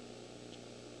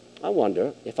 I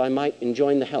wonder if I might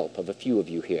enjoin the help of a few of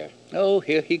you here. Oh,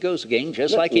 here he goes again,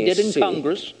 just like he did in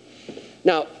Congress.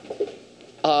 Now,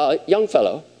 young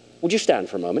fellow, would you stand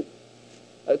for a moment?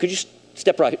 Could you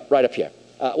step right up here?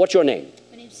 What's your name?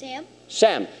 My name's Sam.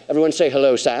 Sam. Everyone say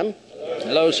hello, Sam.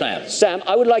 Hello, Sam. Sam,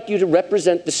 I would like you to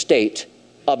represent the state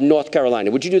of North Carolina.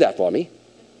 Would you do that for me?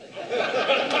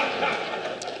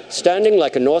 Standing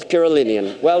like a North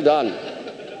Carolinian. Well done.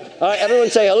 All right, everyone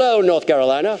say hello, North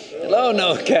Carolina. Hello,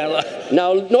 North Carolina.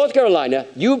 Now, North Carolina,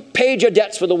 you paid your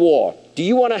debts for the war. Do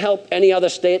you want to help any other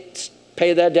states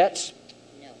pay their debts?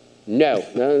 No.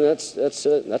 No, that's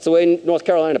the way North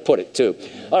Carolina put it, too.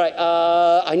 All right,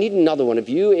 I need another one of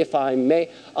you, if I may.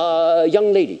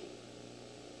 Young lady,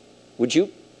 would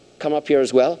you come up here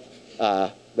as well?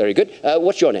 Very good.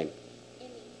 What's your name?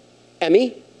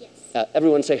 Emmy. Emmy? Yes.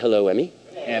 Everyone say hello, Emmy.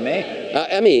 Emmy.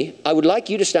 Emmy, I would like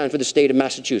you to stand for the state of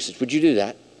Massachusetts. Would you do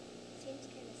that? Seems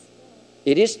kind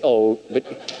of small. It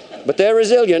is, but they're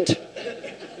resilient.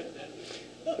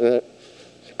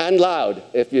 And loud,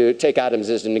 if you take Adams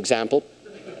as an example.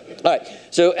 All right,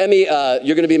 so Emmy,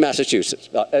 you're going to be Massachusetts.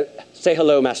 Say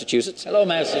hello, Massachusetts. Hello,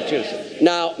 Massachusetts.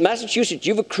 Now, Massachusetts,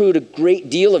 you've accrued a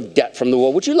great deal of debt from the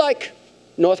war. Would you like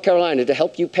North Carolina to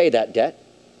help you pay that debt?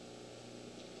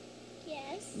 Yes.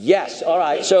 Yes, all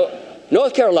right. So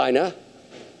North Carolina,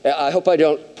 I hope I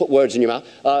don't put words in your mouth.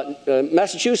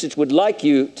 Massachusetts would like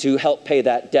you to help pay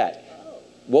that debt.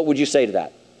 What would you say to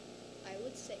that? I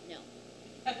would say no.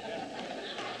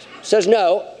 Says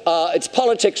no. It's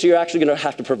politics, so you're actually going to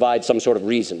have to provide some sort of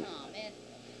reason. Oh, man.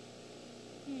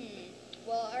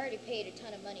 Well, I already paid a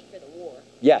ton of money for the war.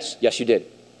 Yes, yes, you did.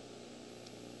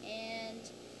 And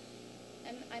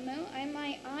I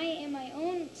am my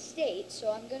own state,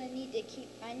 so I'm gonna need to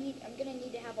I'm gonna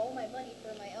need to have all my money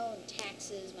for my own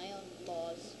taxes, my own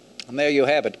laws. And there you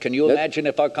have it. Can you imagine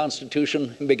if our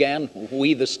Constitution began,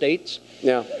 "We the states"?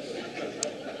 Yeah.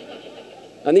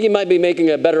 I think you might be making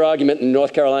a better argument than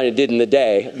North Carolina did in the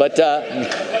day. But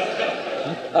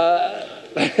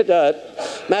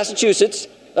Massachusetts,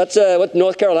 that's what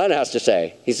North Carolina has to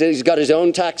say. He says he's got his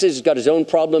own taxes, he's got his own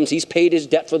problems, he's paid his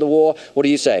debt for the war. What do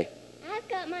you say? I've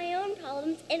got my own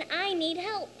problems, and I need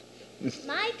help.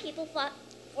 My people fought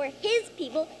for his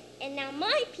people, and now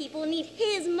my people need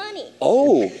his money.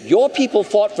 Oh, your people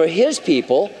fought for his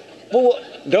people? Well,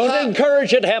 Don't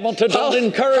encourage it, Hamilton. Don't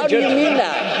encourage it. How do you mean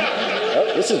that?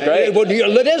 Oh, this is great. Well,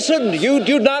 listen, you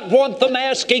do not want them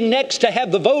asking next to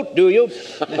have the vote, do you?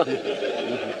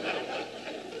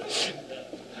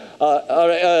 All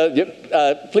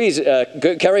right, please,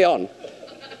 carry on.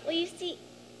 Well, you see,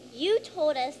 you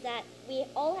told us that we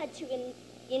all had to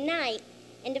unite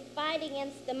and to fight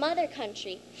against the mother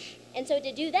country. And so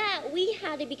to do that, we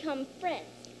had to become friends.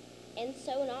 And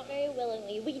so, not very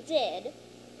willingly, we did.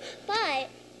 But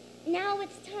now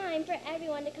it's time for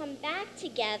everyone to come back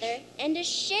together and to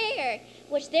share,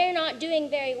 which they're not doing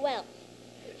very well.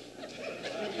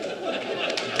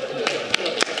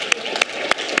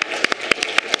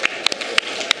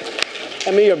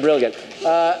 Emmy, you're brilliant.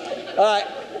 All right.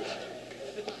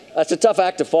 That's a tough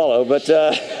act to follow, but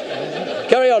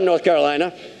carry on, North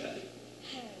Carolina.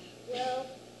 Well,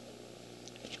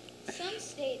 some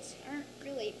states aren't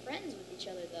really friends with each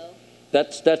other, though.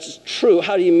 That's true.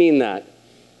 How do you mean that?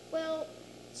 Well,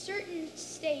 certain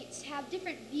states have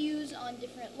different views on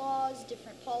different laws,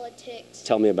 different politics.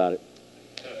 Tell me about it.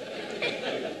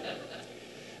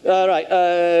 All right,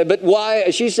 but why?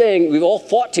 She's saying we've all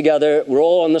fought together, we're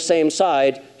all on the same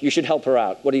side, you should help her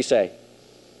out. What do you say?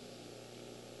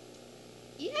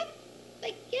 Yeah,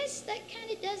 I guess that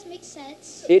kind of does make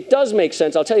sense. It does make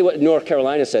sense. I'll tell you what North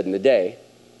Carolina said in the day.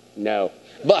 No.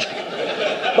 But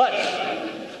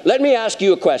let me ask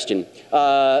you a question.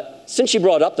 Since you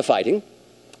brought up the fighting,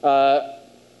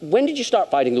 when did you start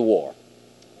fighting the war?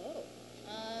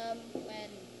 When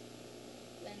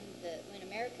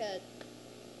America...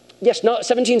 Yes, no,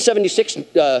 1776,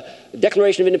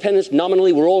 Declaration of Independence,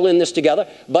 nominally, we're all in this together.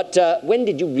 But when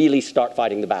did you really start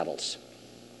fighting the battles?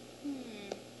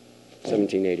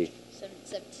 1780.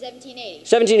 1780.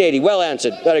 1780, well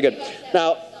answered. Very good.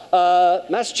 Now,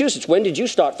 Massachusetts, when did you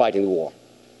start fighting the war?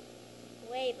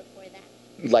 Way before that.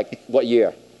 Like what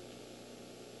year?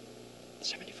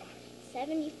 75.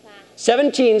 75.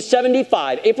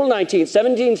 1775, April 19th,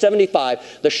 1775,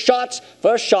 the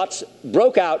first shots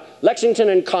broke out, Lexington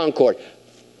and Concord.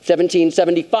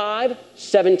 1775,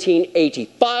 1780,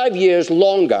 5 years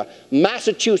longer,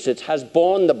 Massachusetts has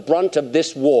borne the brunt of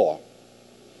this war.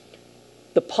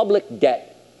 The public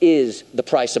debt is the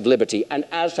price of liberty, and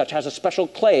as such has a special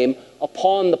claim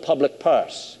upon the public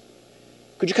purse.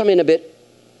 Could you come in a bit?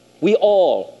 We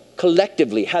all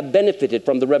collectively have benefited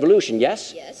from the revolution,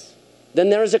 yes? Yes. Then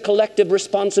there is a collective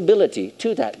responsibility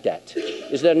to that debt.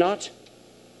 Is there not?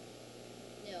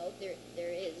 No, there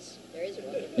is. There is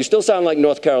one. You still sound like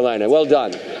North Carolina. Well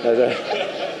done.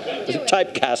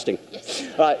 Typecasting. Yes.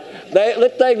 All right.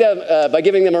 Let's thank them by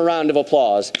giving them a round of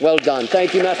applause. Well done.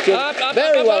 Thank you, Massachusetts.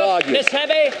 Very well argued. Miss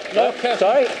Heavy.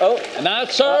 Sorry? Oh. Now,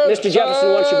 sir, Mr.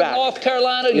 Jefferson wants you back. North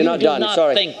Carolina, You're you not do done. not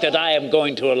Sorry. think that I am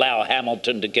going to allow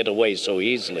Hamilton to get away so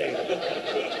easily. But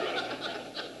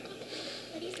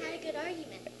he's had a good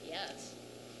argument. Yes.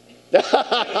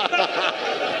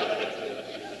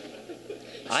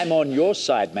 I'm on your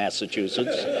side,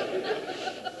 Massachusetts.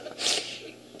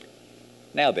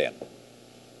 Now then,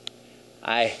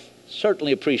 I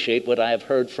certainly appreciate what I have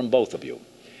heard from both of you,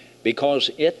 because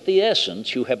at the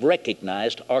essence you have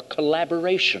recognized our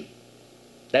collaboration,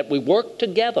 that we work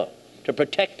together to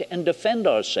protect and defend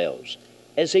ourselves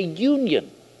as a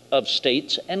union of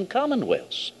states and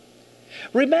commonwealths.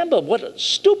 Remember what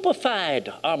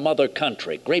stupefied our mother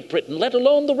country, Great Britain, let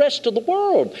alone the rest of the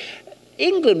world.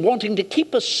 England wanting to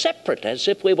keep us separate as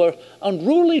if we were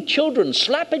unruly children,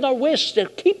 slapping our wrists to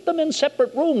keep them in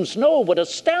separate rooms. No, what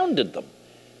astounded them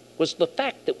was the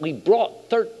fact that we brought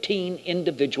 13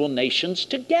 individual nations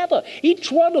together.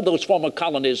 Each one of those former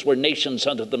colonies were nations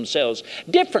unto themselves,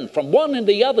 different from one and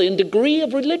the other in degree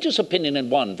of religious opinion in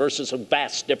one versus a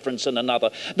vast difference in another,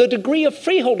 the degree of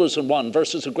freeholders in one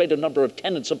versus a greater number of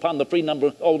tenants upon the free number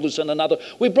of holders in another.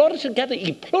 We brought it together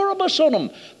e pluribus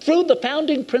unum through the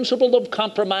founding principle of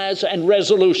compromise and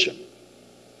resolution.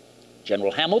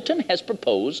 General Hamilton has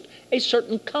proposed a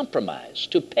certain compromise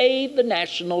to pay the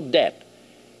national debt.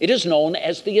 It is known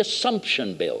as the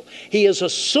Assumption Bill. He is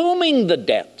assuming the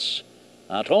debts,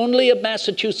 not only of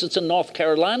Massachusetts and North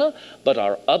Carolina, but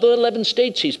our other 11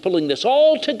 states. He's pulling this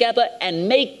all together and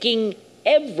making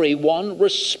everyone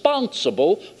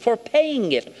responsible for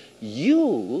paying it.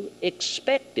 You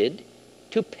expected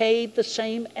to pay the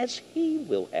same as he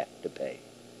will have to pay.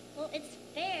 Well, it's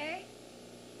fair.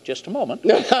 Just a moment.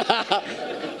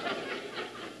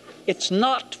 It's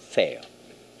not fair.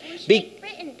 We should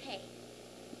Britain pay.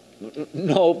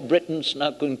 No, Britain's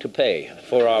not going to pay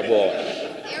for our war.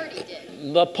 They already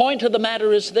did. The point of the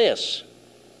matter is this.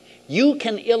 You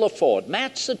can ill afford,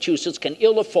 Massachusetts can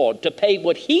ill afford to pay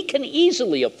what he can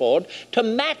easily afford to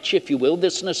match, if you will,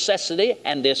 this necessity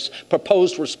and this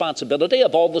proposed responsibility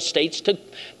of all the states to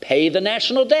pay the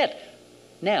national debt.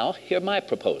 Now, hear my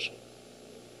proposal.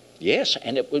 Yes,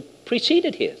 and it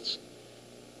preceded his.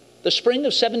 The spring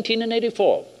of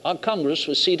 1784, our Congress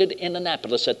was seated in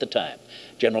Annapolis at the time.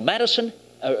 General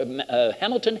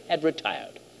Hamilton had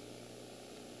retired.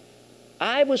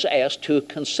 I was asked to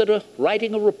consider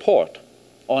writing a report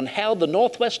on how the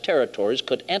Northwest Territories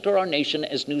could enter our nation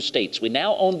as new states. We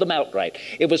now own them outright.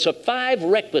 It was a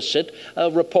 5-requisite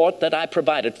report that I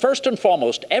provided. First and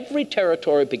foremost, every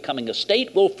territory becoming a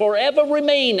state will forever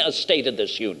remain a state of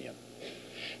this union.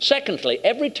 Secondly,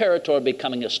 every territory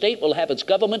becoming a state will have its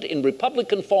government in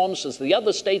republican forms as the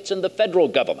other states in the federal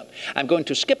government. I'm going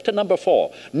to skip to number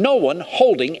 4. No one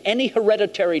holding any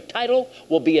hereditary title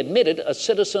will be admitted a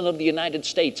citizen of the United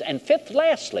States. And fifth,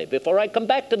 lastly, before I come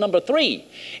back to number 3,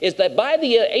 is that by the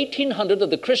year 1800 of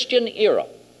the Christian era,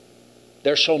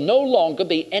 there shall no longer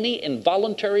be any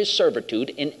involuntary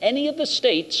servitude in any of the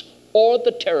states or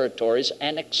the territories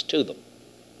annexed to them.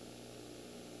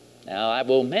 Now, I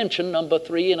will mention number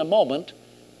 3 in a moment,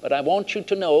 but I want you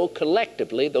to know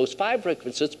collectively those 5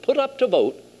 requisites put up to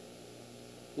vote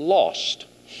lost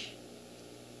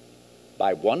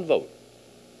by 1 vote.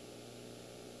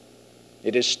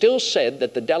 It is still said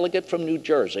that the delegate from New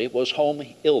Jersey was home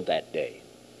ill that day.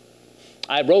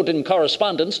 I wrote in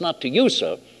correspondence, not to you,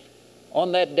 sir,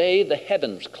 on that day the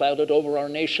heavens clouded over our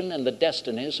nation and the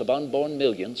destinies of unborn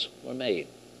millions were made.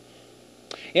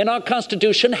 In our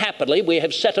Constitution, happily, we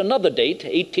have set another date,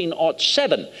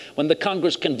 1807, when the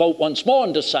Congress can vote once more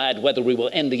and decide whether we will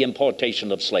end the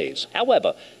importation of slaves.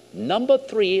 However, number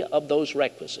 3 of those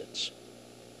requisites,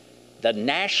 the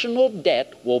national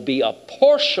debt will be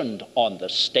apportioned on the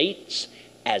states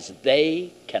as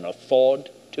they can afford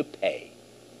to pay.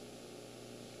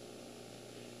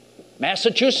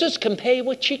 Massachusetts can pay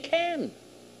what she can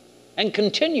and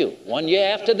continue one year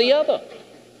after the other.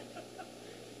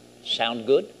 Sound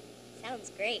good?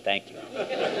 Sounds great. Thank you.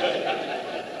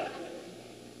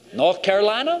 North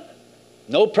Carolina,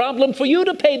 no problem for you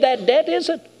to pay that debt, is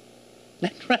it?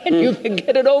 That's right. You can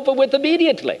get it over with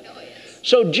immediately.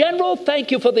 So, General,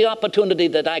 thank you for the opportunity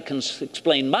that I can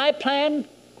explain my plan,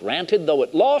 granted, though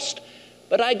it lost.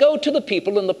 But I go to the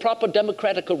people in the proper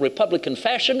democratic or Republican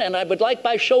fashion, and I would like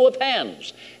by show of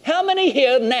hands, how many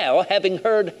here now, having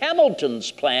heard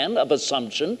Hamilton's plan of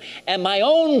assumption and my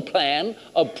own plan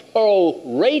of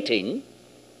prorating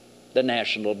the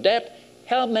national debt,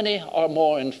 how many are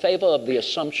more in favor of the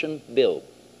assumption bill?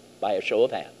 By a show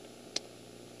of hands.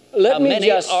 How many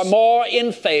are more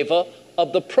in favor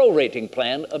of the prorating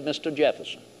plan of Mr.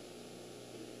 Jefferson?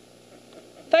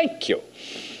 Thank you.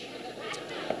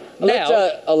 Let's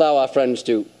allow our friends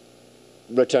to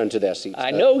return to their seats.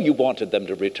 I know you wanted them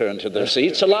to return to their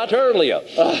seats a lot earlier.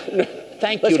 No.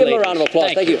 Thank you, Let's give them a round of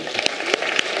applause. Thank you.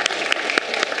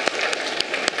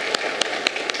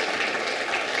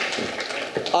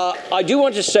 I do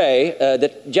want to say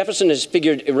that Jefferson has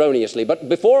figured erroneously, but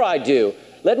before I do,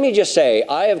 let me just say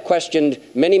I have questioned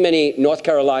many, many North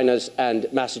Carolinas and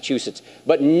Massachusetts,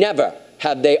 but never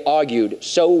have they argued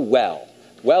so well.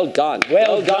 Well done.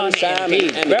 Well done, Sam.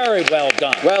 indeed. Very well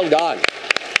done. Well done.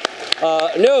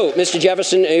 No, Mr.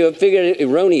 Jefferson, you have figured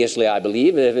erroneously, I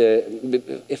believe.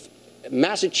 If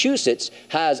Massachusetts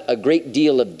has a great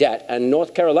deal of debt and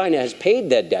North Carolina has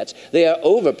paid their debts, they are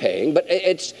overpaying, but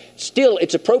it's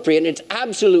appropriate and it's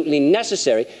absolutely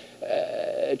necessary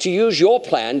to use your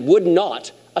plan would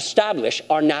not establish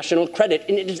our national credit.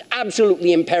 And it is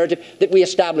absolutely imperative that we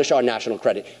establish our national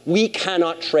credit. We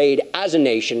cannot trade as a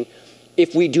nation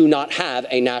if we do not have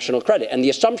a national credit. And the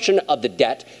assumption of the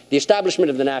debt, the establishment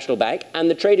of the national bank,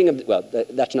 and the trading of, well,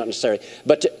 that's not necessary,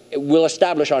 but will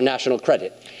establish our national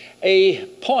credit. A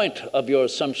point of your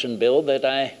assumption, Bill, that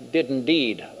I did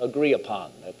indeed agree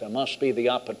upon, that there must be the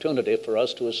opportunity for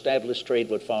us to establish trade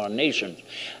with foreign nations,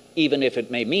 even if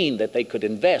it may mean that they could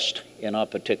invest in our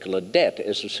particular debt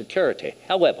as a security.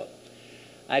 However,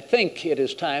 I think it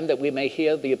is time that we may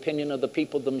hear the opinion of the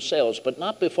people themselves, but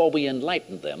not before we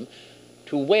enlighten them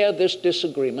to where this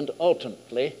disagreement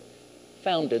ultimately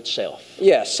found itself.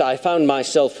 Yes, I found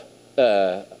myself,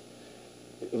 I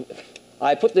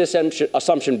put this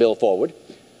assumption bill forward,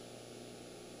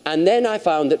 and then I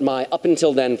found that my up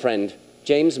until then friend,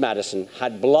 James Madison,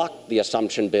 had blocked the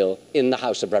assumption bill in the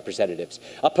House of Representatives,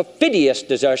 a perfidious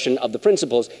desertion of the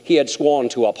principles he had sworn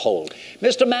to uphold.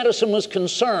 Mr. Madison was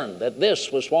concerned that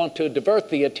this was want to divert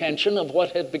the attention of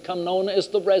what had become known as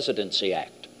the Residency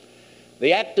Act,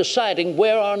 the act deciding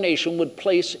where our nation would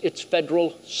place its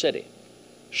federal city.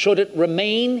 Should it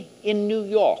remain in New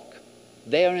York,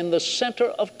 there in the center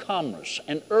of commerce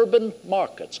and urban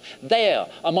markets, there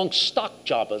amongst stock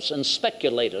jobbers and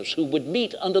speculators who would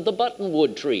meet under the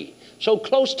buttonwood tree, so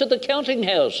close to the counting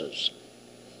houses?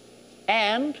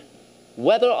 And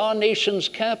whether our nation's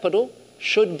capital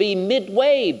should be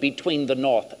midway between the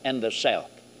North and the South,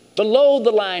 below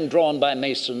the line drawn by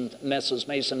Messrs.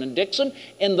 Mason and Dixon,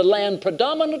 in the land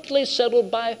predominantly settled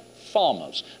by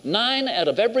farmers, 9 out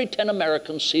of every 10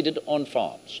 Americans seated on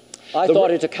farms. I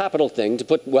thought it a capital thing to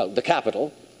put, well, the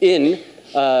capital in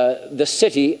the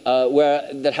city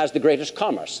that has the greatest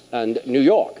commerce, and New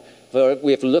York. For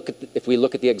if we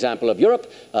look at the example of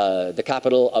Europe, the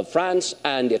capital of France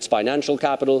and its financial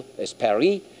capital is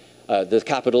Paris, the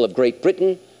capital of Great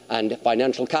Britain and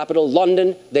financial capital,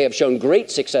 London. They have shown great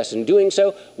success in doing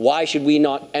so. Why should we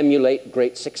not emulate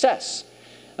great success?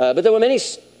 But there were many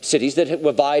cities that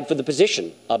were vied for the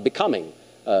position of becoming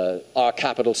our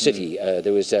capital city.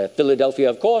 There was Philadelphia,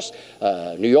 of course,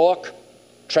 New York,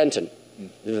 Trenton.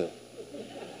 It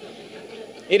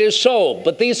is so,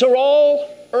 but these are all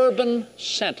urban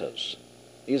centers.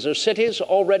 These are cities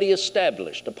already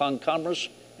established upon commerce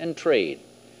and trade.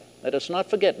 Let us not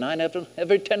forget, 9 out of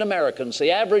every 10 Americans, the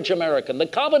average American, the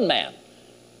common man,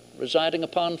 residing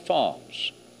upon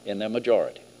farms in their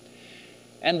majority.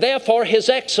 And therefore, His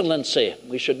Excellency,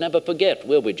 we should never forget,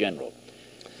 will we, General?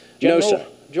 No, sir.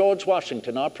 George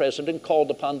Washington, our president, called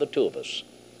upon the two of us,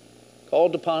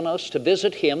 called upon us to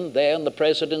visit him there in the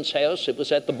president's house. It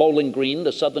was at the Bowling Green,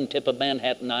 the southern tip of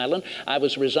Manhattan Island. I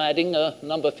was residing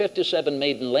number 57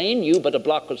 Maiden Lane, you but a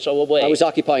block or so away. I was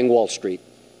occupying Wall Street.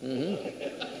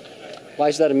 Why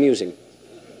is that amusing?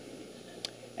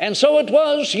 And so it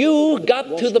was you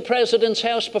got to the president's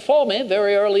house before me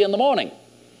very early in the morning.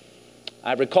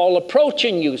 I recall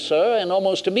approaching you, sir, and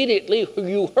almost immediately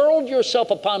you hurled yourself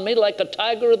upon me like a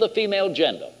tiger of the female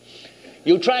gender.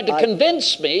 You tried to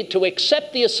convince me to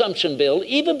accept the assumption bill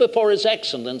even before His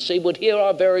Excellency would hear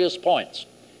our various points.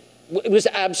 It was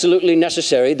absolutely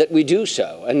necessary that we do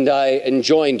so, and I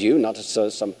enjoined you, not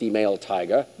as some female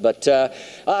tiger, but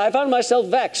I found myself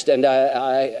vexed, and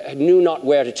I knew not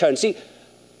where to turn. See,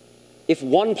 if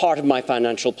one part of my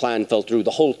financial plan fell through,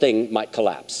 the whole thing might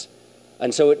collapse.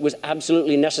 And so it was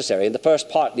absolutely necessary. And the first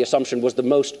part, the assumption, was the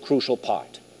most crucial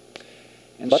part.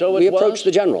 And but so we approached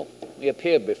the general. We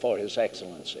appeared before His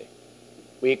Excellency.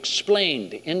 We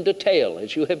explained in detail,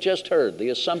 as you have just heard, the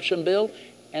Assumption Bill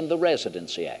and the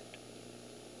Residency Act.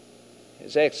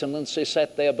 His Excellency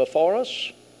sat there before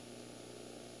us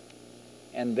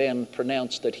and then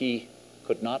pronounced that he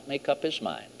could not make up his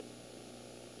mind.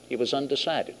 He was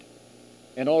undecided.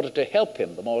 In order to help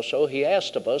him the more so, he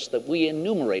asked of us that we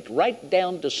enumerate, write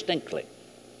down distinctly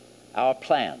our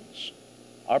plans,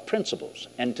 our principles,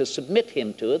 and to submit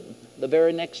him to it the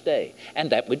very next day. And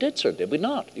that we did, sir, did we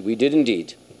not? We did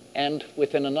indeed. And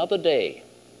within another day,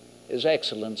 His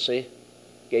Excellency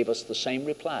gave us the same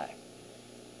reply.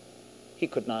 He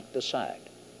could not decide.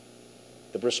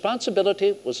 The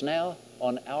responsibility was now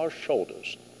on our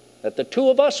shoulders, that the two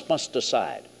of us must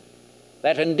decide,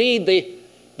 that indeed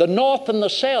the North and the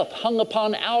South hung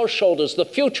upon our shoulders, the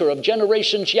future of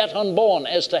generations yet unborn,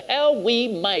 as to how we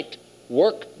might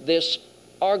work this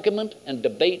argument and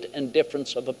debate and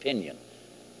difference of opinion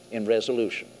in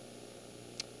resolution.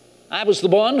 I was the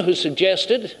one who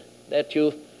suggested that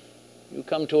you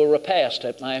come to a repast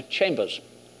at my chambers,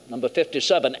 number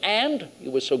 57, and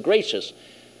you were so gracious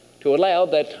to allow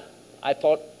that I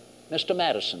thought Mr.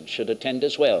 Madison should attend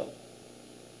as well.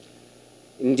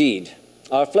 Indeed.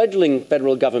 Our fledgling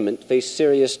federal government faced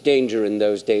serious danger in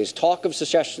those days. Talk of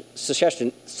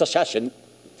secession,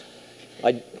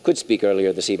 I could speak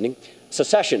earlier this evening,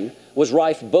 secession was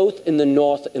rife both in the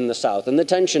North and the South, and the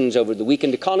tensions over the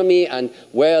weakened economy and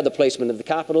where the placement of the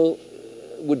capital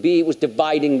would be was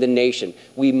dividing the nation.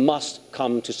 We must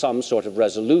come to some sort of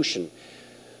resolution.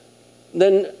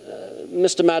 Then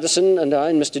Mr. Madison and I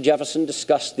and Mr. Jefferson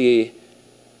discussed the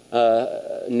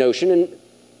notion, and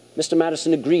Mr.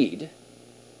 Madison agreed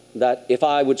that if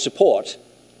I would support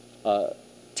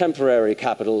temporary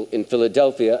capital in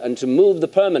Philadelphia and to move the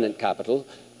permanent capital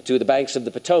to the banks of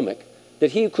the Potomac,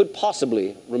 that he could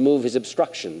possibly remove his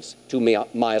obstructions to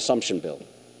my assumption bill.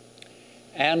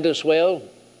 And as well,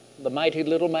 the mighty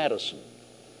little Madison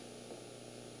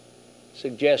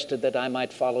suggested that I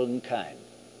might follow in kind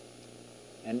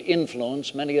and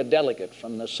influence many a delegate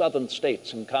from the southern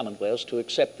states and commonwealths to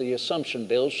accept the assumption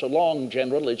bill, so long,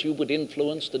 General, as you would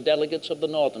influence the delegates of the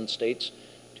northern states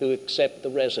to accept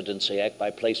the Residency Act by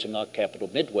placing our capital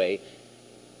midway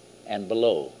and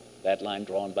below that line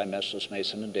drawn by Messrs.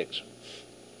 Mason and Dixon.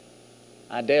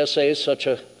 I dare say such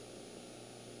a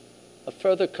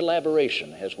further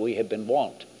collaboration as we have been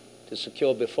wont to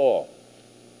secure before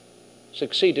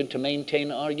succeeded to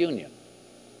maintain our union,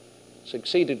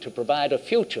 succeeded to provide a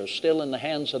future still in the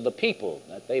hands of the people,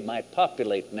 that they might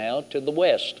populate now to the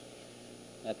west,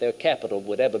 that their capital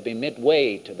would ever be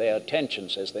midway to their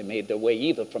attentions as they made their way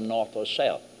either from north or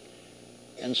south.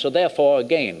 And so therefore,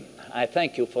 again, I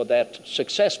thank you for that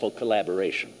successful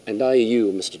collaboration. And I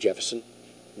you, Mr. Jefferson,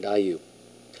 and I you.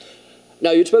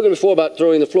 Now, you'd spoken before about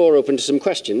throwing the floor open to some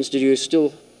questions. Do you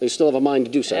still have a mind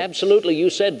to do so? Absolutely.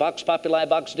 You said vox populi,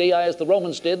 vox dei, as the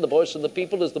Romans did. The voice of the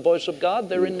people is the voice of God.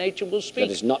 Therein nature will speak.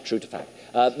 That is not true to fact.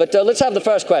 But let's have the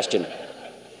first question.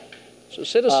 So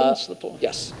citizens, the point.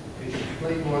 Yes. Could you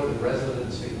explain more the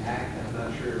Residency Act? I'm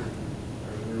not sure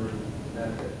I remember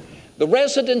that bit. The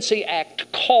Residency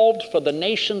Act called for the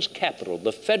nation's capital,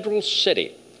 the federal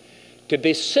city, to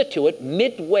be situate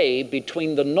midway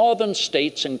between the northern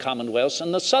states and commonwealths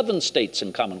and the southern states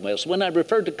and commonwealths. When I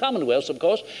refer to commonwealths, of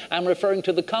course, I'm referring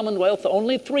to the commonwealth,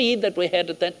 only three that we had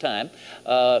at that time.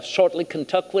 Shortly,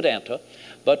 Kentucky would enter.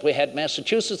 But we had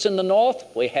Massachusetts in the north,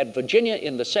 we had Virginia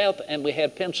in the south, and we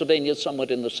had Pennsylvania somewhat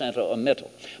in the center or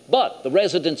middle. But the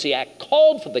Residency Act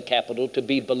called for the capital to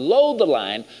be below the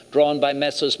line drawn by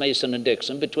Messrs. Mason and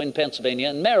Dixon between Pennsylvania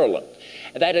and Maryland.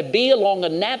 That it be along a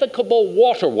navigable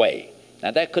waterway. Now,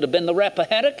 that could have been the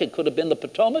Rappahannock, it could have been the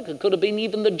Potomac, it could have been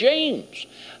even the James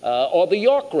or the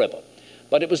York River.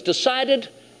 But it was decided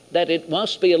that it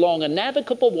must be along a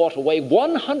navigable waterway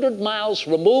 100 miles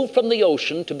removed from the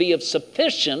ocean to be of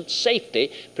sufficient safety,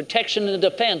 protection, and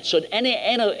defense should any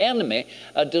enemy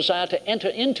desire to enter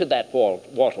into that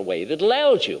waterway. It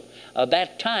allows you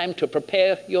that time to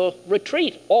prepare your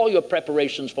retreat, all your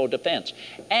preparations for defense.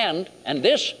 And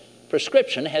this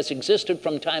prescription has existed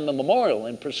from time immemorial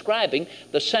in prescribing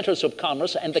the centers of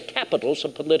commerce and the capitals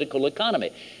of political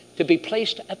economy to be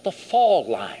placed at the fall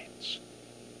lines.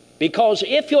 Because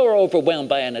if you're overwhelmed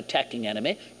by an attacking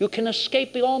enemy, you can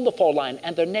escape beyond the fall line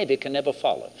and their navy can never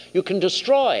follow. You can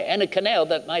destroy any canal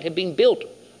that might have been built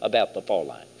about the fall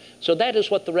line. So that is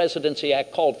what the Residency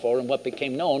Act called for and what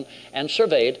became known and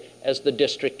surveyed as the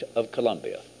District of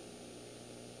Columbia.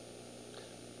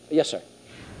 Yes, sir.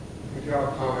 Could you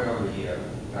all comment on the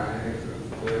dynamics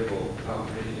of political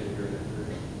competition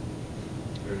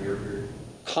during your period?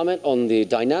 Comment on the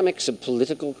dynamics of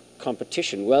political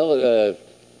competition. Well,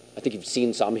 I think you've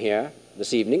seen some here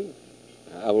this evening.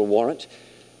 I will warrant.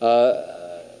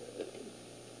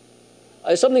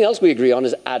 Something else we agree on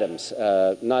is Adams.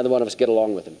 Neither one of us get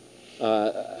along with him.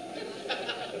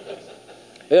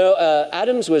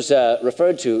 Adams was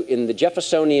referred to in the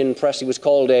Jeffersonian press. He was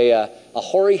called a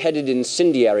hoary-headed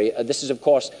incendiary. This is, of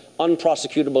course,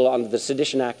 unprosecutable under the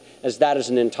Sedition Act, as that is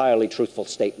an entirely truthful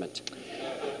statement.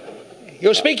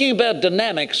 You're speaking about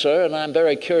dynamics, sir, and I'm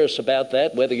very curious about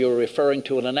that, whether you're referring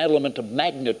to an element of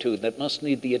magnitude that must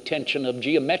need the attention of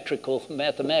geometrical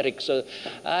mathematics.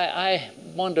 I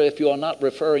wonder if you are not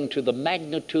referring to the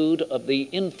magnitude of the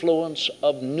influence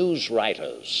of news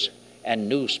writers and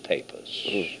newspapers.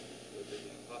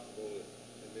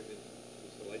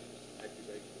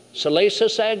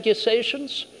 Salacious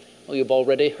accusations? Well, you've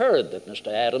already heard that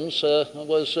Mr. Adams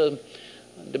was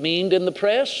demeaned in the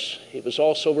press. He was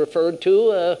also referred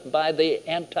to by the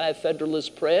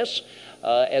anti-federalist press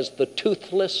as the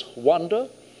toothless wonder.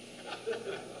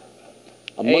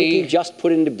 A monkey just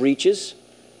put into breeches.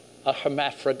 A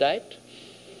hermaphrodite.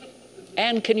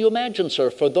 And can you imagine,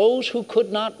 sir, for those who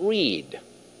could not read,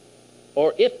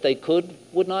 or if they could,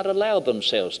 would not allow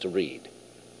themselves to read,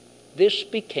 this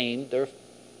became their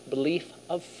belief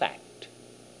of fact.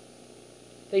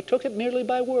 They took it merely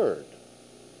by word.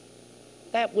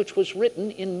 That which was written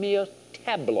in mere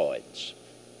tabloids.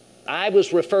 I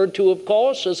was referred to, of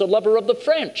course, as a lover of the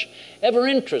French, ever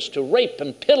interest to rape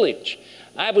and pillage.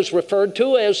 I was referred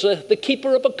to as the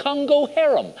keeper of a Congo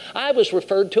harem. I was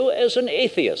referred to as an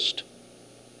atheist.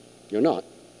 You're not.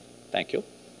 Thank you.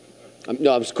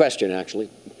 No, it was a question, actually.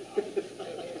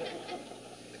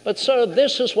 But, sir,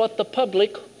 this is what the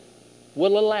public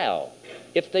will allow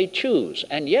if they choose.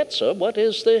 And yet, sir, what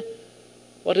is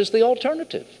the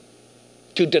alternative?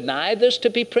 To deny this to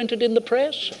be printed in the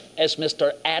press, as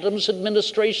Mr. Adams'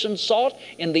 administration sought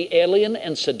in the Alien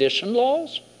and Sedition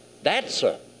laws? That,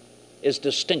 sir, is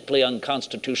distinctly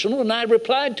unconstitutional, and I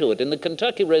replied to it in the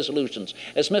Kentucky resolutions,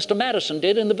 as Mr. Madison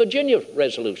did in the Virginia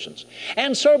resolutions.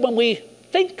 And, sir, when we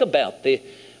think about the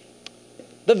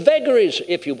vagaries,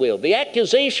 if you will, the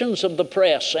accusations of the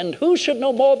press, and who should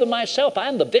know more than myself?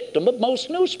 I'm the victim of most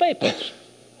newspapers.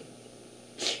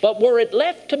 But were it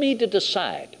left to me to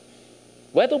decide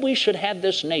whether we should have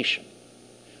this nation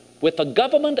with a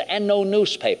government and no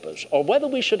newspapers, or whether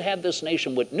we should have this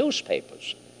nation with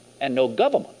newspapers and no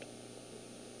government,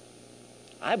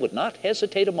 I would not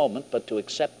hesitate a moment but to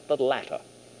accept the latter.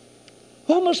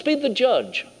 Who must be the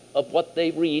judge of what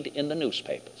they read in the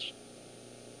newspapers?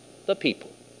 The people.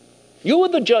 You are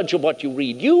the judge of what you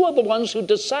read. You are the ones who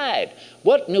decide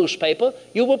what newspaper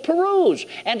you will peruse.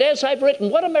 And as I've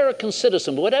written, what American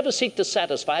citizen would ever seek to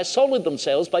satisfy solely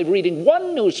themselves by reading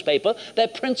one newspaper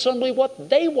that prints only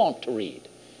what they want to read,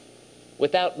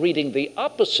 without reading the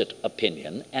opposite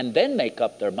opinion and then make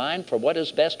up their mind for what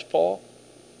is best for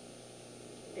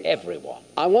everyone?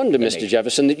 I wonder, Mr.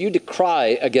 Jefferson, that you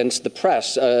decry against the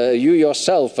press. You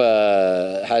yourself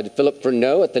had Philip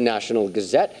Freneau at the National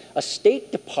Gazette, a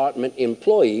State Department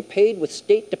employee paid with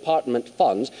State Department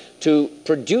funds to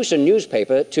produce a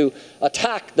newspaper to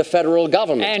attack the federal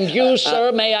government. And you,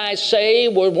 sir, may I say,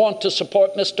 would want to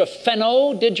support Mr.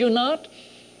 Freneau, did you not?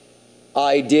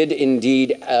 I did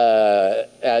indeed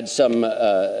add some,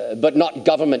 but not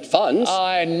government funds.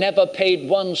 I never paid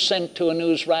 1 cent to a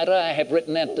news writer. I have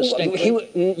written that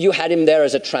distinctly. You had him there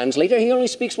as a translator. He only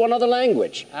speaks one other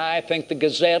language. I think the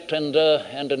Gazette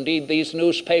and indeed these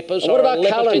newspapers what are about a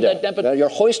liberty calendar? that never... You're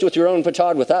hoist with your own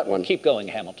petard with that one. Keep going,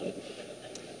 Hamilton.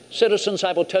 Citizens,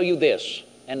 I will tell you this,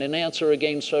 and in answer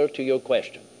again, sir, to your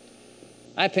question.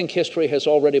 I think history has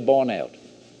already borne out.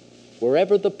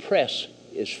 Wherever the press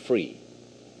is free,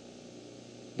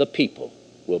 the people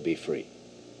will be free.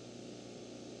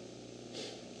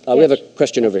 We have a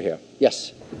question over here.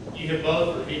 Yes. You have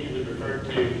both repeatedly referred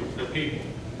to the people.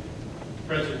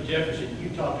 President Jefferson, you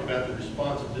talked about the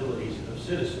responsibilities of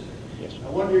citizens. Yes. I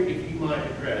wonder if you might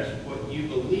address what you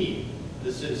believe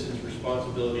the citizens'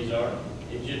 responsibilities are,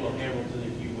 and General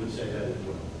Hamilton, if you would say that as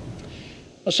well.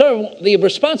 Well, sir, the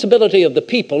responsibility of the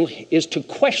people is to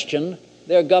question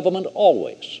their government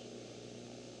always.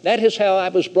 That is how I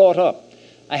was brought up.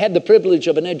 I had the privilege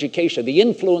of an education, the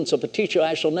influence of a teacher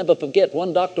I shall never forget,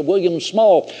 one Dr. William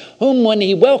Small, whom when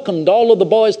he welcomed all of the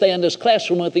boys there in his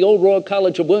classroom at the old Royal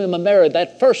College of William and Mary,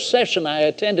 that first session I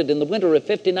attended in the winter of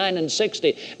 59 and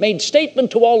 60, made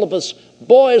statement to all of us,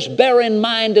 boys, bear in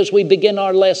mind as we begin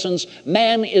our lessons,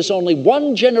 man is only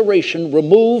one generation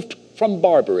removed from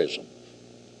barbarism.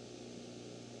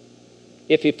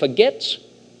 If he forgets,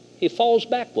 he falls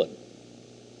backward.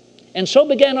 And so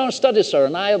began our study, sir,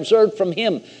 and I observed from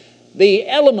him the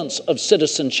elements of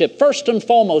citizenship. First and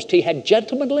foremost, he had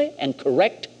gentlemanly and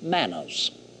correct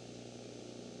manners.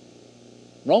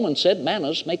 Romans said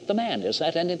manners make the man. Is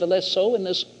that any the less so in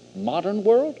this modern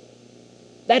world?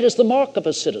 That is the mark of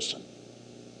a citizen,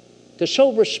 to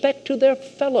show respect to their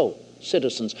fellow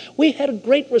citizens. We had a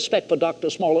great respect for Dr.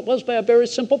 Small. It was by a very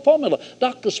simple formula.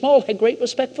 Dr. Small had great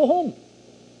respect for whom?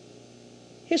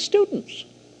 His students.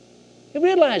 He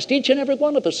realized each and every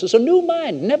one of us is a new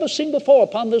mind, never seen before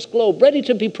upon this globe, ready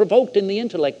to be provoked in the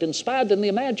intellect, inspired in the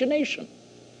imagination.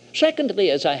 Secondly,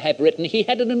 as I have written, he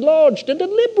had an enlarged and a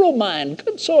liberal mind.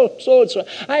 Good so.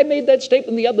 I made that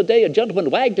statement the other day. A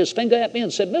gentleman wagged his finger at me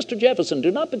and said, Mr. Jefferson, do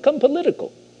not become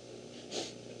political.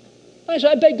 I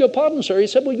said, I beg your pardon, sir. He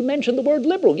said, well, you mentioned the word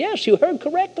liberal. Yes, you heard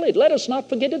correctly. Let us not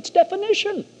forget its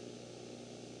definition.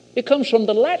 It comes from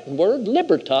the Latin word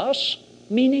libertas,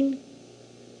 meaning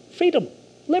freedom,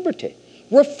 liberty,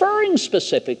 referring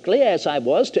specifically, as I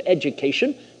was, to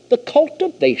education, the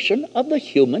cultivation of the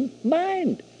human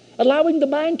mind, allowing the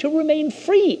mind to remain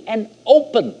free and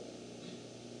open.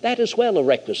 That is well a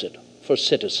requisite for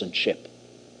citizenship.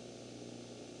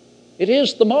 It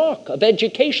is the mark of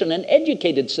education, an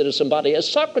educated citizen body,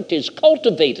 as Socrates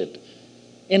cultivated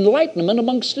enlightenment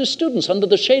amongst his students under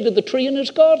the shade of the tree in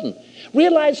his garden,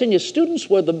 realizing his students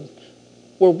were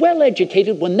well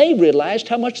educated when they realized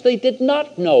how much they did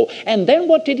not know. And then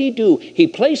what did he do? He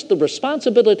placed the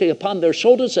responsibility upon their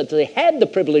shoulders that they had the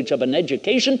privilege of an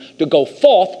education to go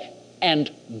forth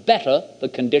and better the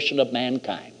condition of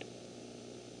mankind.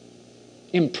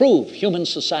 Improve human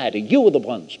society. You are the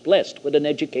ones blessed with an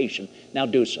education. Now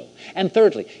do so. And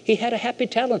thirdly, he had a happy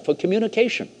talent for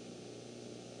communication.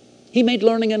 He made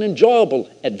learning an enjoyable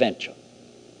adventure.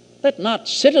 Let not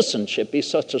citizenship be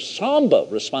such a somber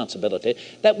responsibility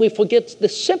that we forget the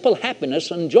simple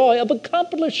happiness and joy of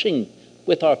accomplishing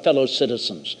with our fellow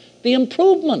citizens the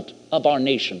improvement of our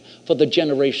nation for the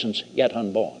generations yet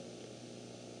unborn.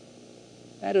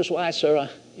 That is why, sir,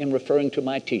 in referring to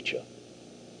my teacher,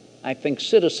 I think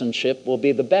citizenship will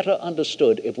be the better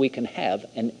understood if we can have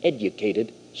an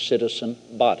educated citizen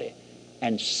body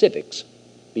and civics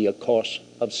be a course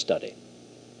of study.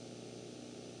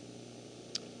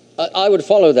 I would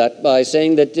follow that by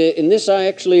saying that in this I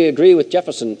actually agree with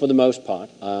Jefferson for the most part.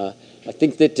 I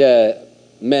think that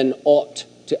men ought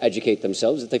to educate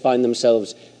themselves. If they find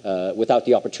themselves without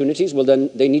the opportunities, well,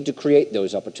 then they need to create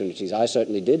those opportunities. I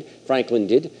certainly did. Franklin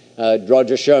did.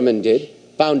 Roger Sherman did.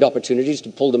 Found opportunities to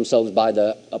pull themselves by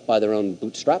their own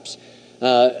bootstraps.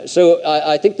 So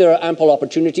I think there are ample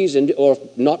opportunities, or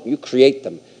if not, you create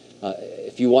them.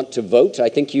 If you want to vote, I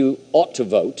think you ought to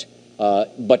vote,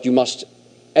 but you must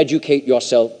educate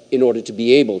yourself in order to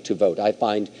be able to vote. I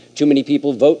find too many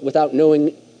people vote without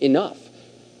knowing enough,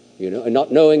 and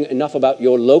not knowing enough about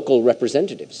your local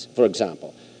representatives, for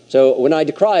example. So when I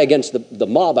decry against the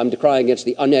mob, I'm decrying against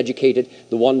the uneducated,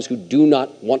 the ones who do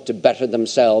not want to better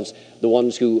themselves, the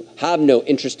ones who have no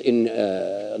interest in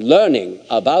learning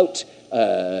about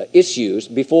issues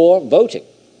before voting.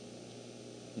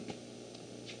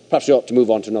 Perhaps you ought to move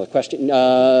on to another question.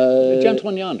 The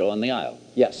gentleman yonder on the aisle.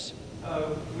 Yes.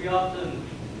 We often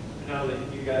know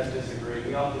that you guys disagree.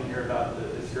 We often hear about the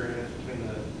disagreements between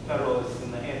the Federalists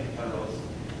and the Anti-Federalists.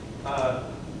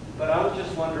 But I was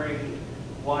just wondering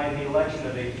why in the election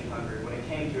of 1800, when it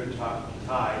came to a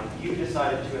tie, you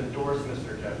decided to endorse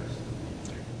Mr. Jefferson.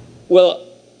 Well,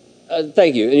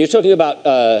 thank you. And you're talking about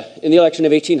in the election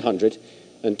of 1800,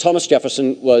 and Thomas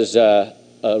Jefferson was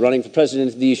running for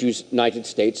president of the United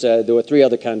States. There were three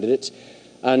other candidates.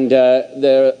 And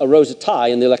there arose a tie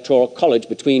in the Electoral College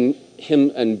between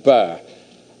him and Burr.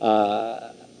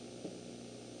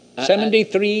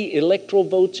 73 electoral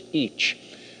votes each.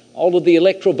 All of the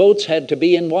electoral votes had to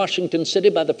be in Washington City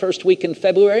by the first week in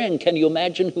February. And can you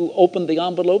imagine who opened the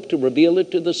envelope to reveal it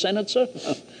to the Senate, sir?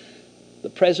 The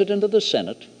President of the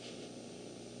Senate,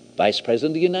 Vice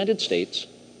President of the United States,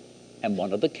 and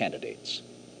one of the candidates.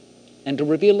 And to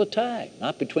reveal a tie,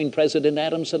 not between President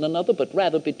Adams and another, but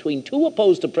rather between two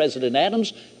opposed to President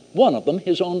Adams, one of them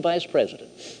his own vice president.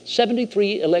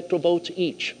 73 electoral votes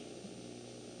each.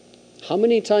 How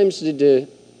many times did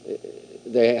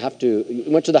they have to, you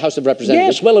went to the House of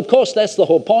Representatives? Yes, well, of course, that's the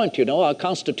whole point, Our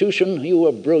Constitution, you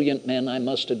were brilliant men, I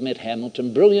must admit,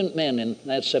 Hamilton, brilliant men in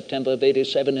that September of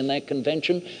 '87 in that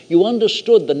convention. You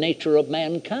understood the nature of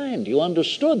mankind. You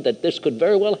understood that this could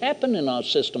very well happen in our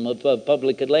system of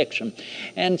public election.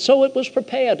 And so it was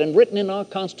prepared and written in our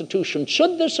Constitution.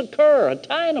 Should this occur, a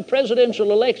tie in a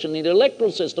presidential election, in the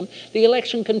electoral system, the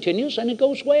election continues and it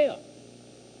goes where?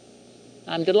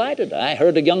 I'm delighted. I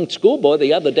heard a young schoolboy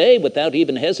the other day, without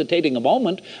even hesitating a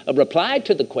moment, reply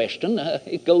to the question,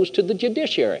 it goes to the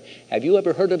judiciary. Have you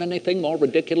ever heard of anything more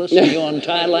ridiculous in your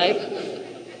entire life?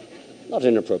 Not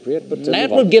inappropriate, but...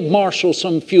 that would give Marshall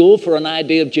some fuel for an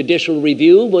idea of judicial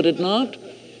review, would it not?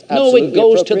 Absolutely no, it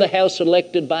goes to the House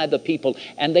elected by the people,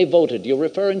 and they voted. You're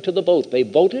referring to the vote. They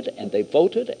voted, and they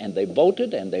voted, and they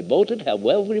voted, and they voted. How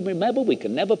well we remember, we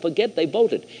can never forget they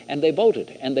voted, and they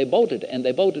voted, and they voted, and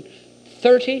they voted.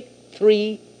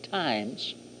 33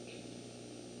 times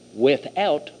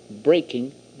without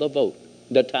breaking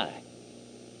the tie.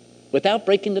 Without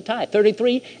breaking the tie.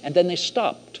 33, and then they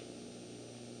stopped.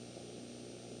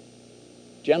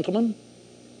 Gentlemen,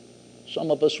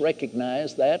 some of us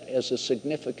recognize that as a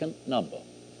significant number.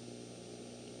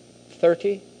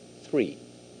 33.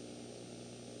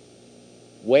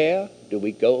 Where do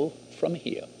we go from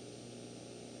here?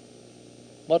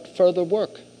 What further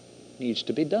work needs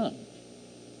to be done?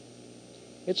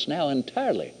 It's now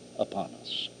entirely upon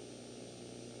us.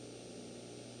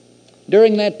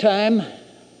 During that time,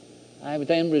 I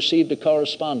then received a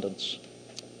correspondence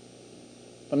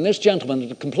from this gentleman at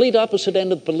the complete opposite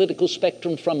end of the political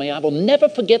spectrum from me. I will never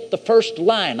forget the first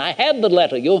line. I have the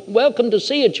letter. You're welcome to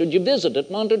see it should you visit at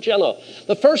Monticello.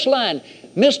 The first line,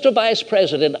 Mr. Vice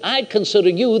President, I consider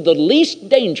you the least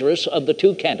dangerous of the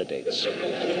two candidates.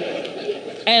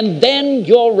 And then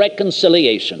your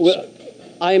reconciliations. Well,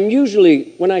 I am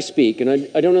usually, when I speak, and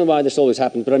I don't know why this always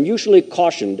happens, but I'm usually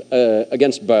cautioned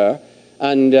against Burr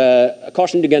and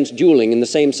cautioned against dueling in the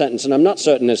same sentence, and I'm not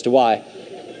certain as to why.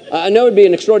 I know it would be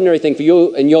an extraordinary thing for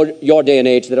you in your day and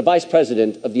age that a vice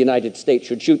president of the United States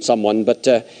should shoot someone, but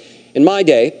in my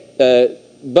day,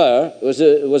 Burr was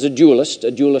a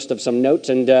duelist of some note,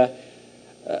 and if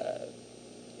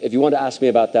you want to ask me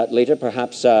about that later,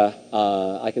 perhaps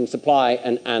I can supply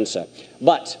an answer.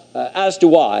 But as to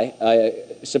why I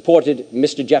supported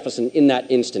Mr. Jefferson in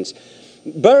that instance,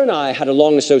 Burr and I had a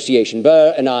long association.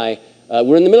 Burr and I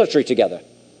were in the military together.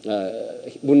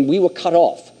 When we were cut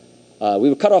off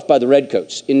by the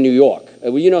Redcoats in New York.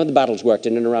 Well, you know how the battles worked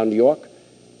in and around New York?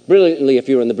 Brilliantly if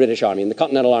you were in the British Army. In the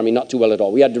Continental Army, not too well at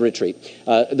all. We had to retreat.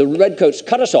 The Redcoats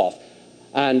cut us off,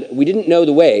 and we didn't know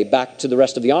the way back to the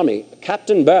rest of the army.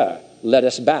 Captain Burr led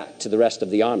us back to the rest of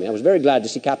the army. I was very glad to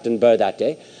see Captain Burr that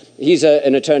day. He's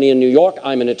an attorney in New York.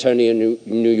 I'm an attorney in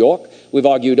New York. We've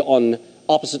argued on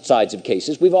opposite sides of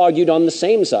cases. We've argued on the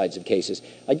same sides of cases.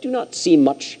 I do not see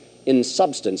much in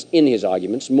substance in his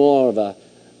arguments, more of a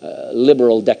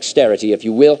liberal dexterity, if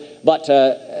you will. But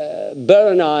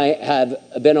Burr and I have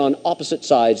been on opposite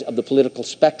sides of the political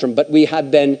spectrum, but we have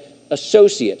been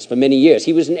associates for many years.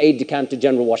 He was an aide-de-camp to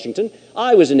General Washington.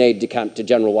 I was an aide-de-camp to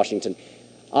General Washington.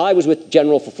 I was with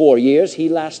General for 4 years. He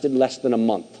lasted less than a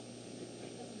month.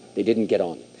 They didn't get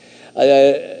on.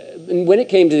 And when it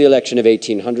came to the election of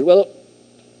 1800, well,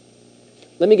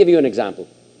 let me give you an example.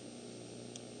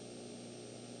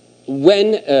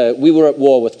 When we were at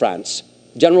war with France,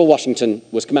 General Washington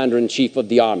was commander-in-chief of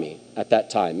the army at that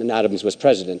time, and Adams was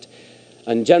president.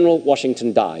 And General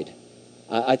Washington died.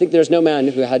 I think there's no man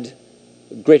who had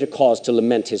greater cause to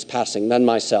lament his passing than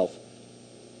myself.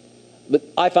 But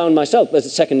I found myself as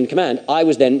second in command. I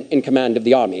was then in command of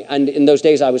the army. And in those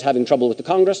days, I was having trouble with the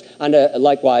Congress, and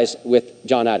likewise with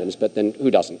John Adams. But then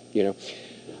who doesn't, you know?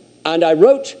 And I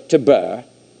wrote to Burr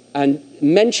and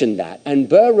mentioned that. And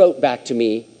Burr wrote back to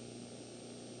me,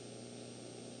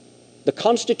 the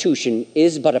Constitution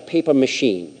is but a paper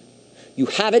machine. You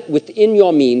have it within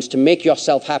your means to make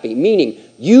yourself happy, meaning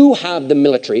you have the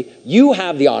military, you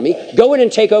have the army, go in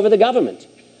and take over the government.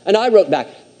 And I wrote back,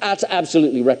 that's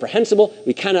absolutely reprehensible.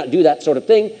 We cannot do that sort of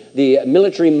thing. The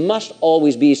military must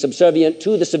always be subservient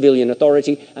to the civilian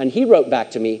authority. And he wrote back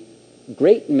to me,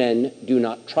 great men do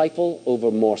not trifle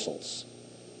over morsels.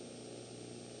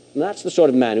 And that's the sort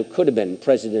of man who could have been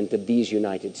president of these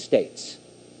United States.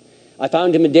 I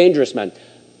found him a dangerous man.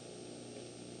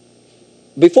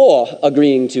 Before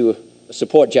agreeing to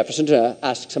support Jefferson, to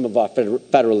ask some of our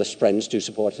Federalist friends to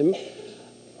support him,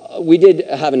 we did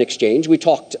have an exchange. We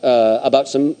talked about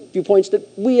some viewpoints that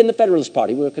we in the Federalist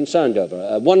Party were concerned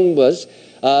over. One was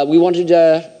we wanted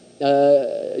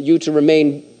you to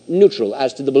remain neutral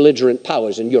as to the belligerent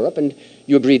powers in Europe, and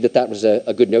you agreed that that was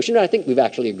a good notion. And I think we've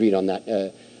actually agreed on that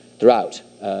throughout.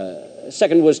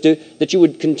 Second was that you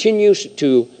would continue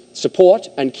to support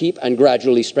and keep and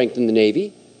gradually strengthen the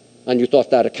Navy, and you thought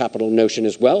that a capital notion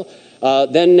as well.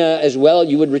 Then, as well,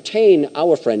 you would retain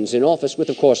our friends in office, with,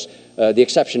 of course, the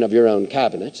exception of your own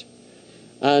cabinet.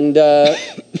 And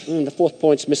the fourth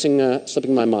point's missing,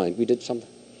 slipping my mind. We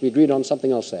agreed on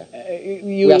something else there.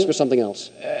 We asked for something else.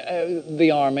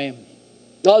 The Army.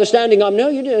 Oh, the standing army. No,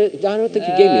 you did. I don't think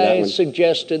you gave me that one. I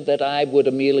suggested that I would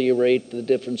ameliorate the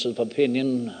difference of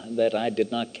opinion, that I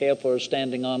did not care for a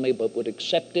standing army, but would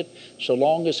accept it so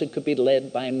long as it could be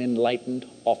led by an enlightened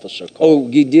officer corps. Oh,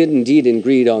 you did indeed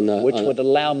agreed on that. Which would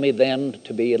allow me then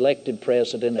to be elected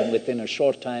president and within a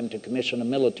short time to commission a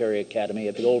military academy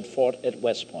at the old fort at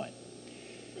West Point.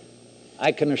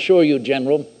 I can assure you,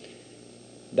 General,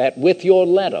 that with your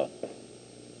letter,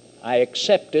 I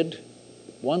accepted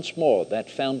once more that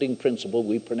founding principle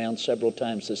we pronounced several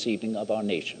times this evening of our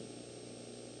nation,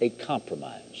 a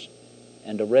compromise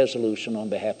and a resolution on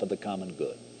behalf of the common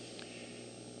good.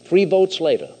 3 votes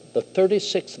later, the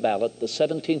 36th ballot, the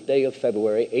 17th day of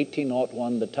February,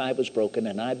 1801, the tie was broken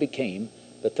and I became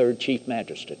the 3rd Chief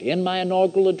Magistrate. In my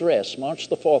inaugural address, March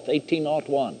the 4th,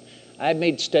 1801, I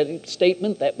made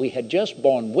statement that we had just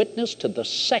borne witness to the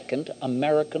 2nd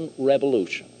American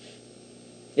Revolution.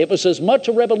 It was as much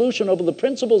a revolution over the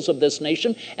principles of this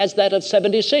nation as that of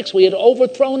 '76. We had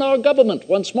overthrown our government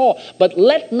once more. But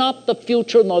let not the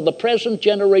future nor the present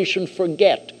generation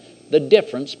forget the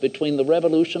difference between the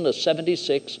revolution of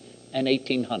 '76 and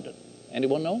 1800.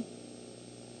 Anyone know?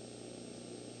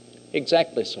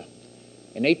 Exactly, sir.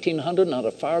 In 1800, not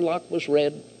a firelock was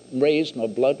raised, nor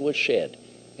blood was shed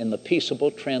in the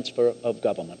peaceable transfer of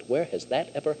government. Where has that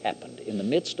ever happened in the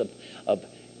midst of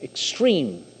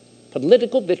extreme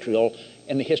political vitriol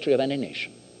in the history of any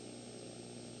nation?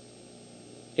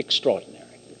 Extraordinary.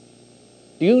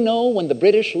 Do you know when the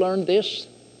British learned this,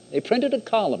 they printed a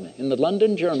column in the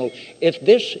London Journal, if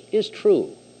this is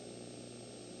true,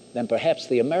 then perhaps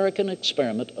the American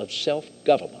experiment of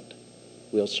self-government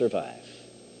will survive.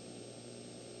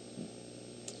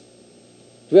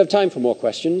 Do we have time for more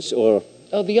questions, or?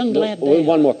 Oh, the young lad No, there.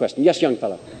 one more question. Yes, young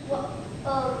fellow.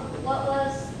 What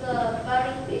was the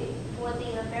voting for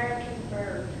the American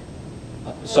bird?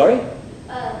 Sorry?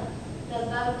 The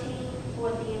voting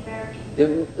for the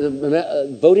American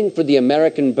bird. Voting for the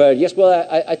American bird. Yes, well,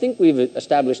 I think we've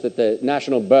established that the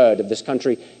national bird of this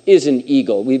country is an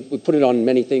eagle. We put it on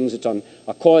many things. It's on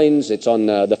our coins. It's on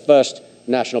the first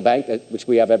national bank, which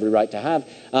we have every right to have.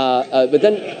 But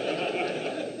then,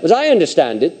 as I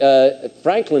understand it,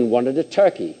 Franklin wanted a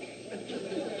turkey.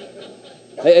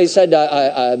 He said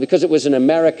because it was an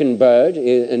American bird,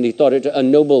 and he thought it a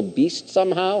noble beast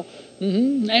somehow.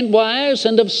 Mm-hmm. And wise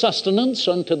and of sustenance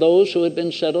unto those who had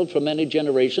been settled for many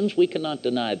generations. We cannot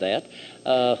deny that.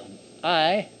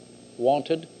 I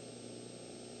wanted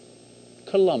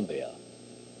Columbine,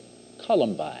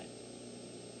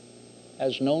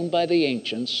 as known by the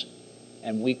ancients,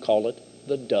 and we call it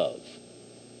the dove.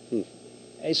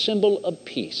 A symbol of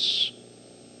peace,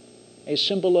 a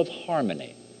symbol of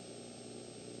harmony,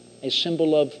 a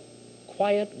symbol of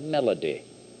quiet melody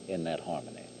in that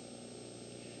harmony.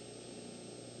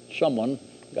 Someone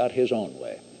got his own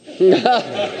way.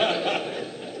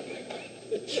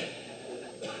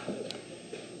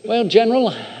 Well, General,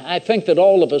 I think that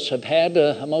all of us have had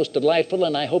a most delightful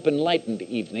and I hope enlightened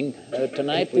evening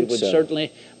tonight. We would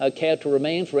certainly care to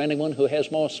remain for anyone who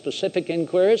has more specific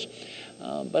inquiries.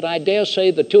 But I dare say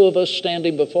the two of us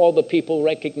standing before the people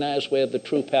recognize where the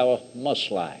true power must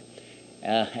lie.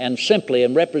 And simply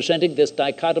in representing this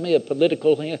dichotomy of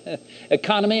political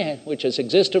economy, which has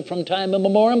existed from time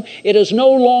immemorial, it is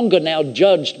no longer now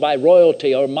judged by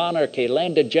royalty or monarchy,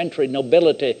 landed gentry,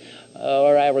 nobility,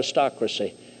 or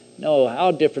aristocracy. No,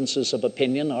 our differences of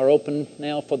opinion are open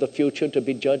now for the future to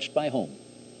be judged by whom?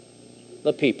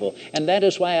 The people. And that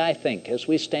is why I think, as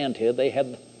we stand here, they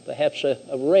have perhaps a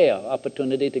rare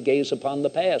opportunity to gaze upon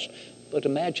the past. But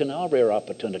imagine our rare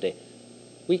opportunity.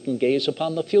 We can gaze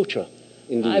upon the future.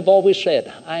 Indeed. I've always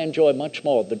said I enjoy much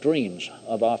more the dreams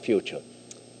of our future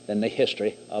than the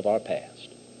history of our past.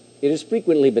 It has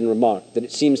frequently been remarked that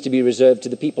it seems to be reserved to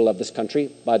the people of this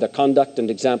country, by their conduct and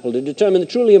example, to determine the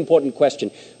truly important question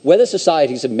whether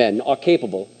societies of men are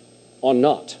capable or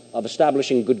not of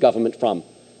establishing good government from.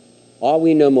 Are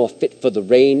we no more fit for the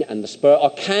rein and the spur,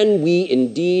 or can we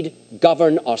indeed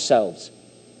govern ourselves?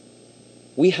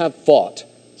 We have fought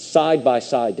side by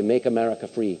side to make America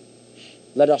free.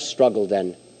 Let us struggle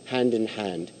then, hand in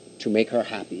hand, to make her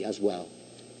happy as well.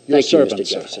 Your Thank you, servant, Mr.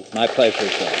 Jefferson. My pleasure,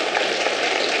 sir.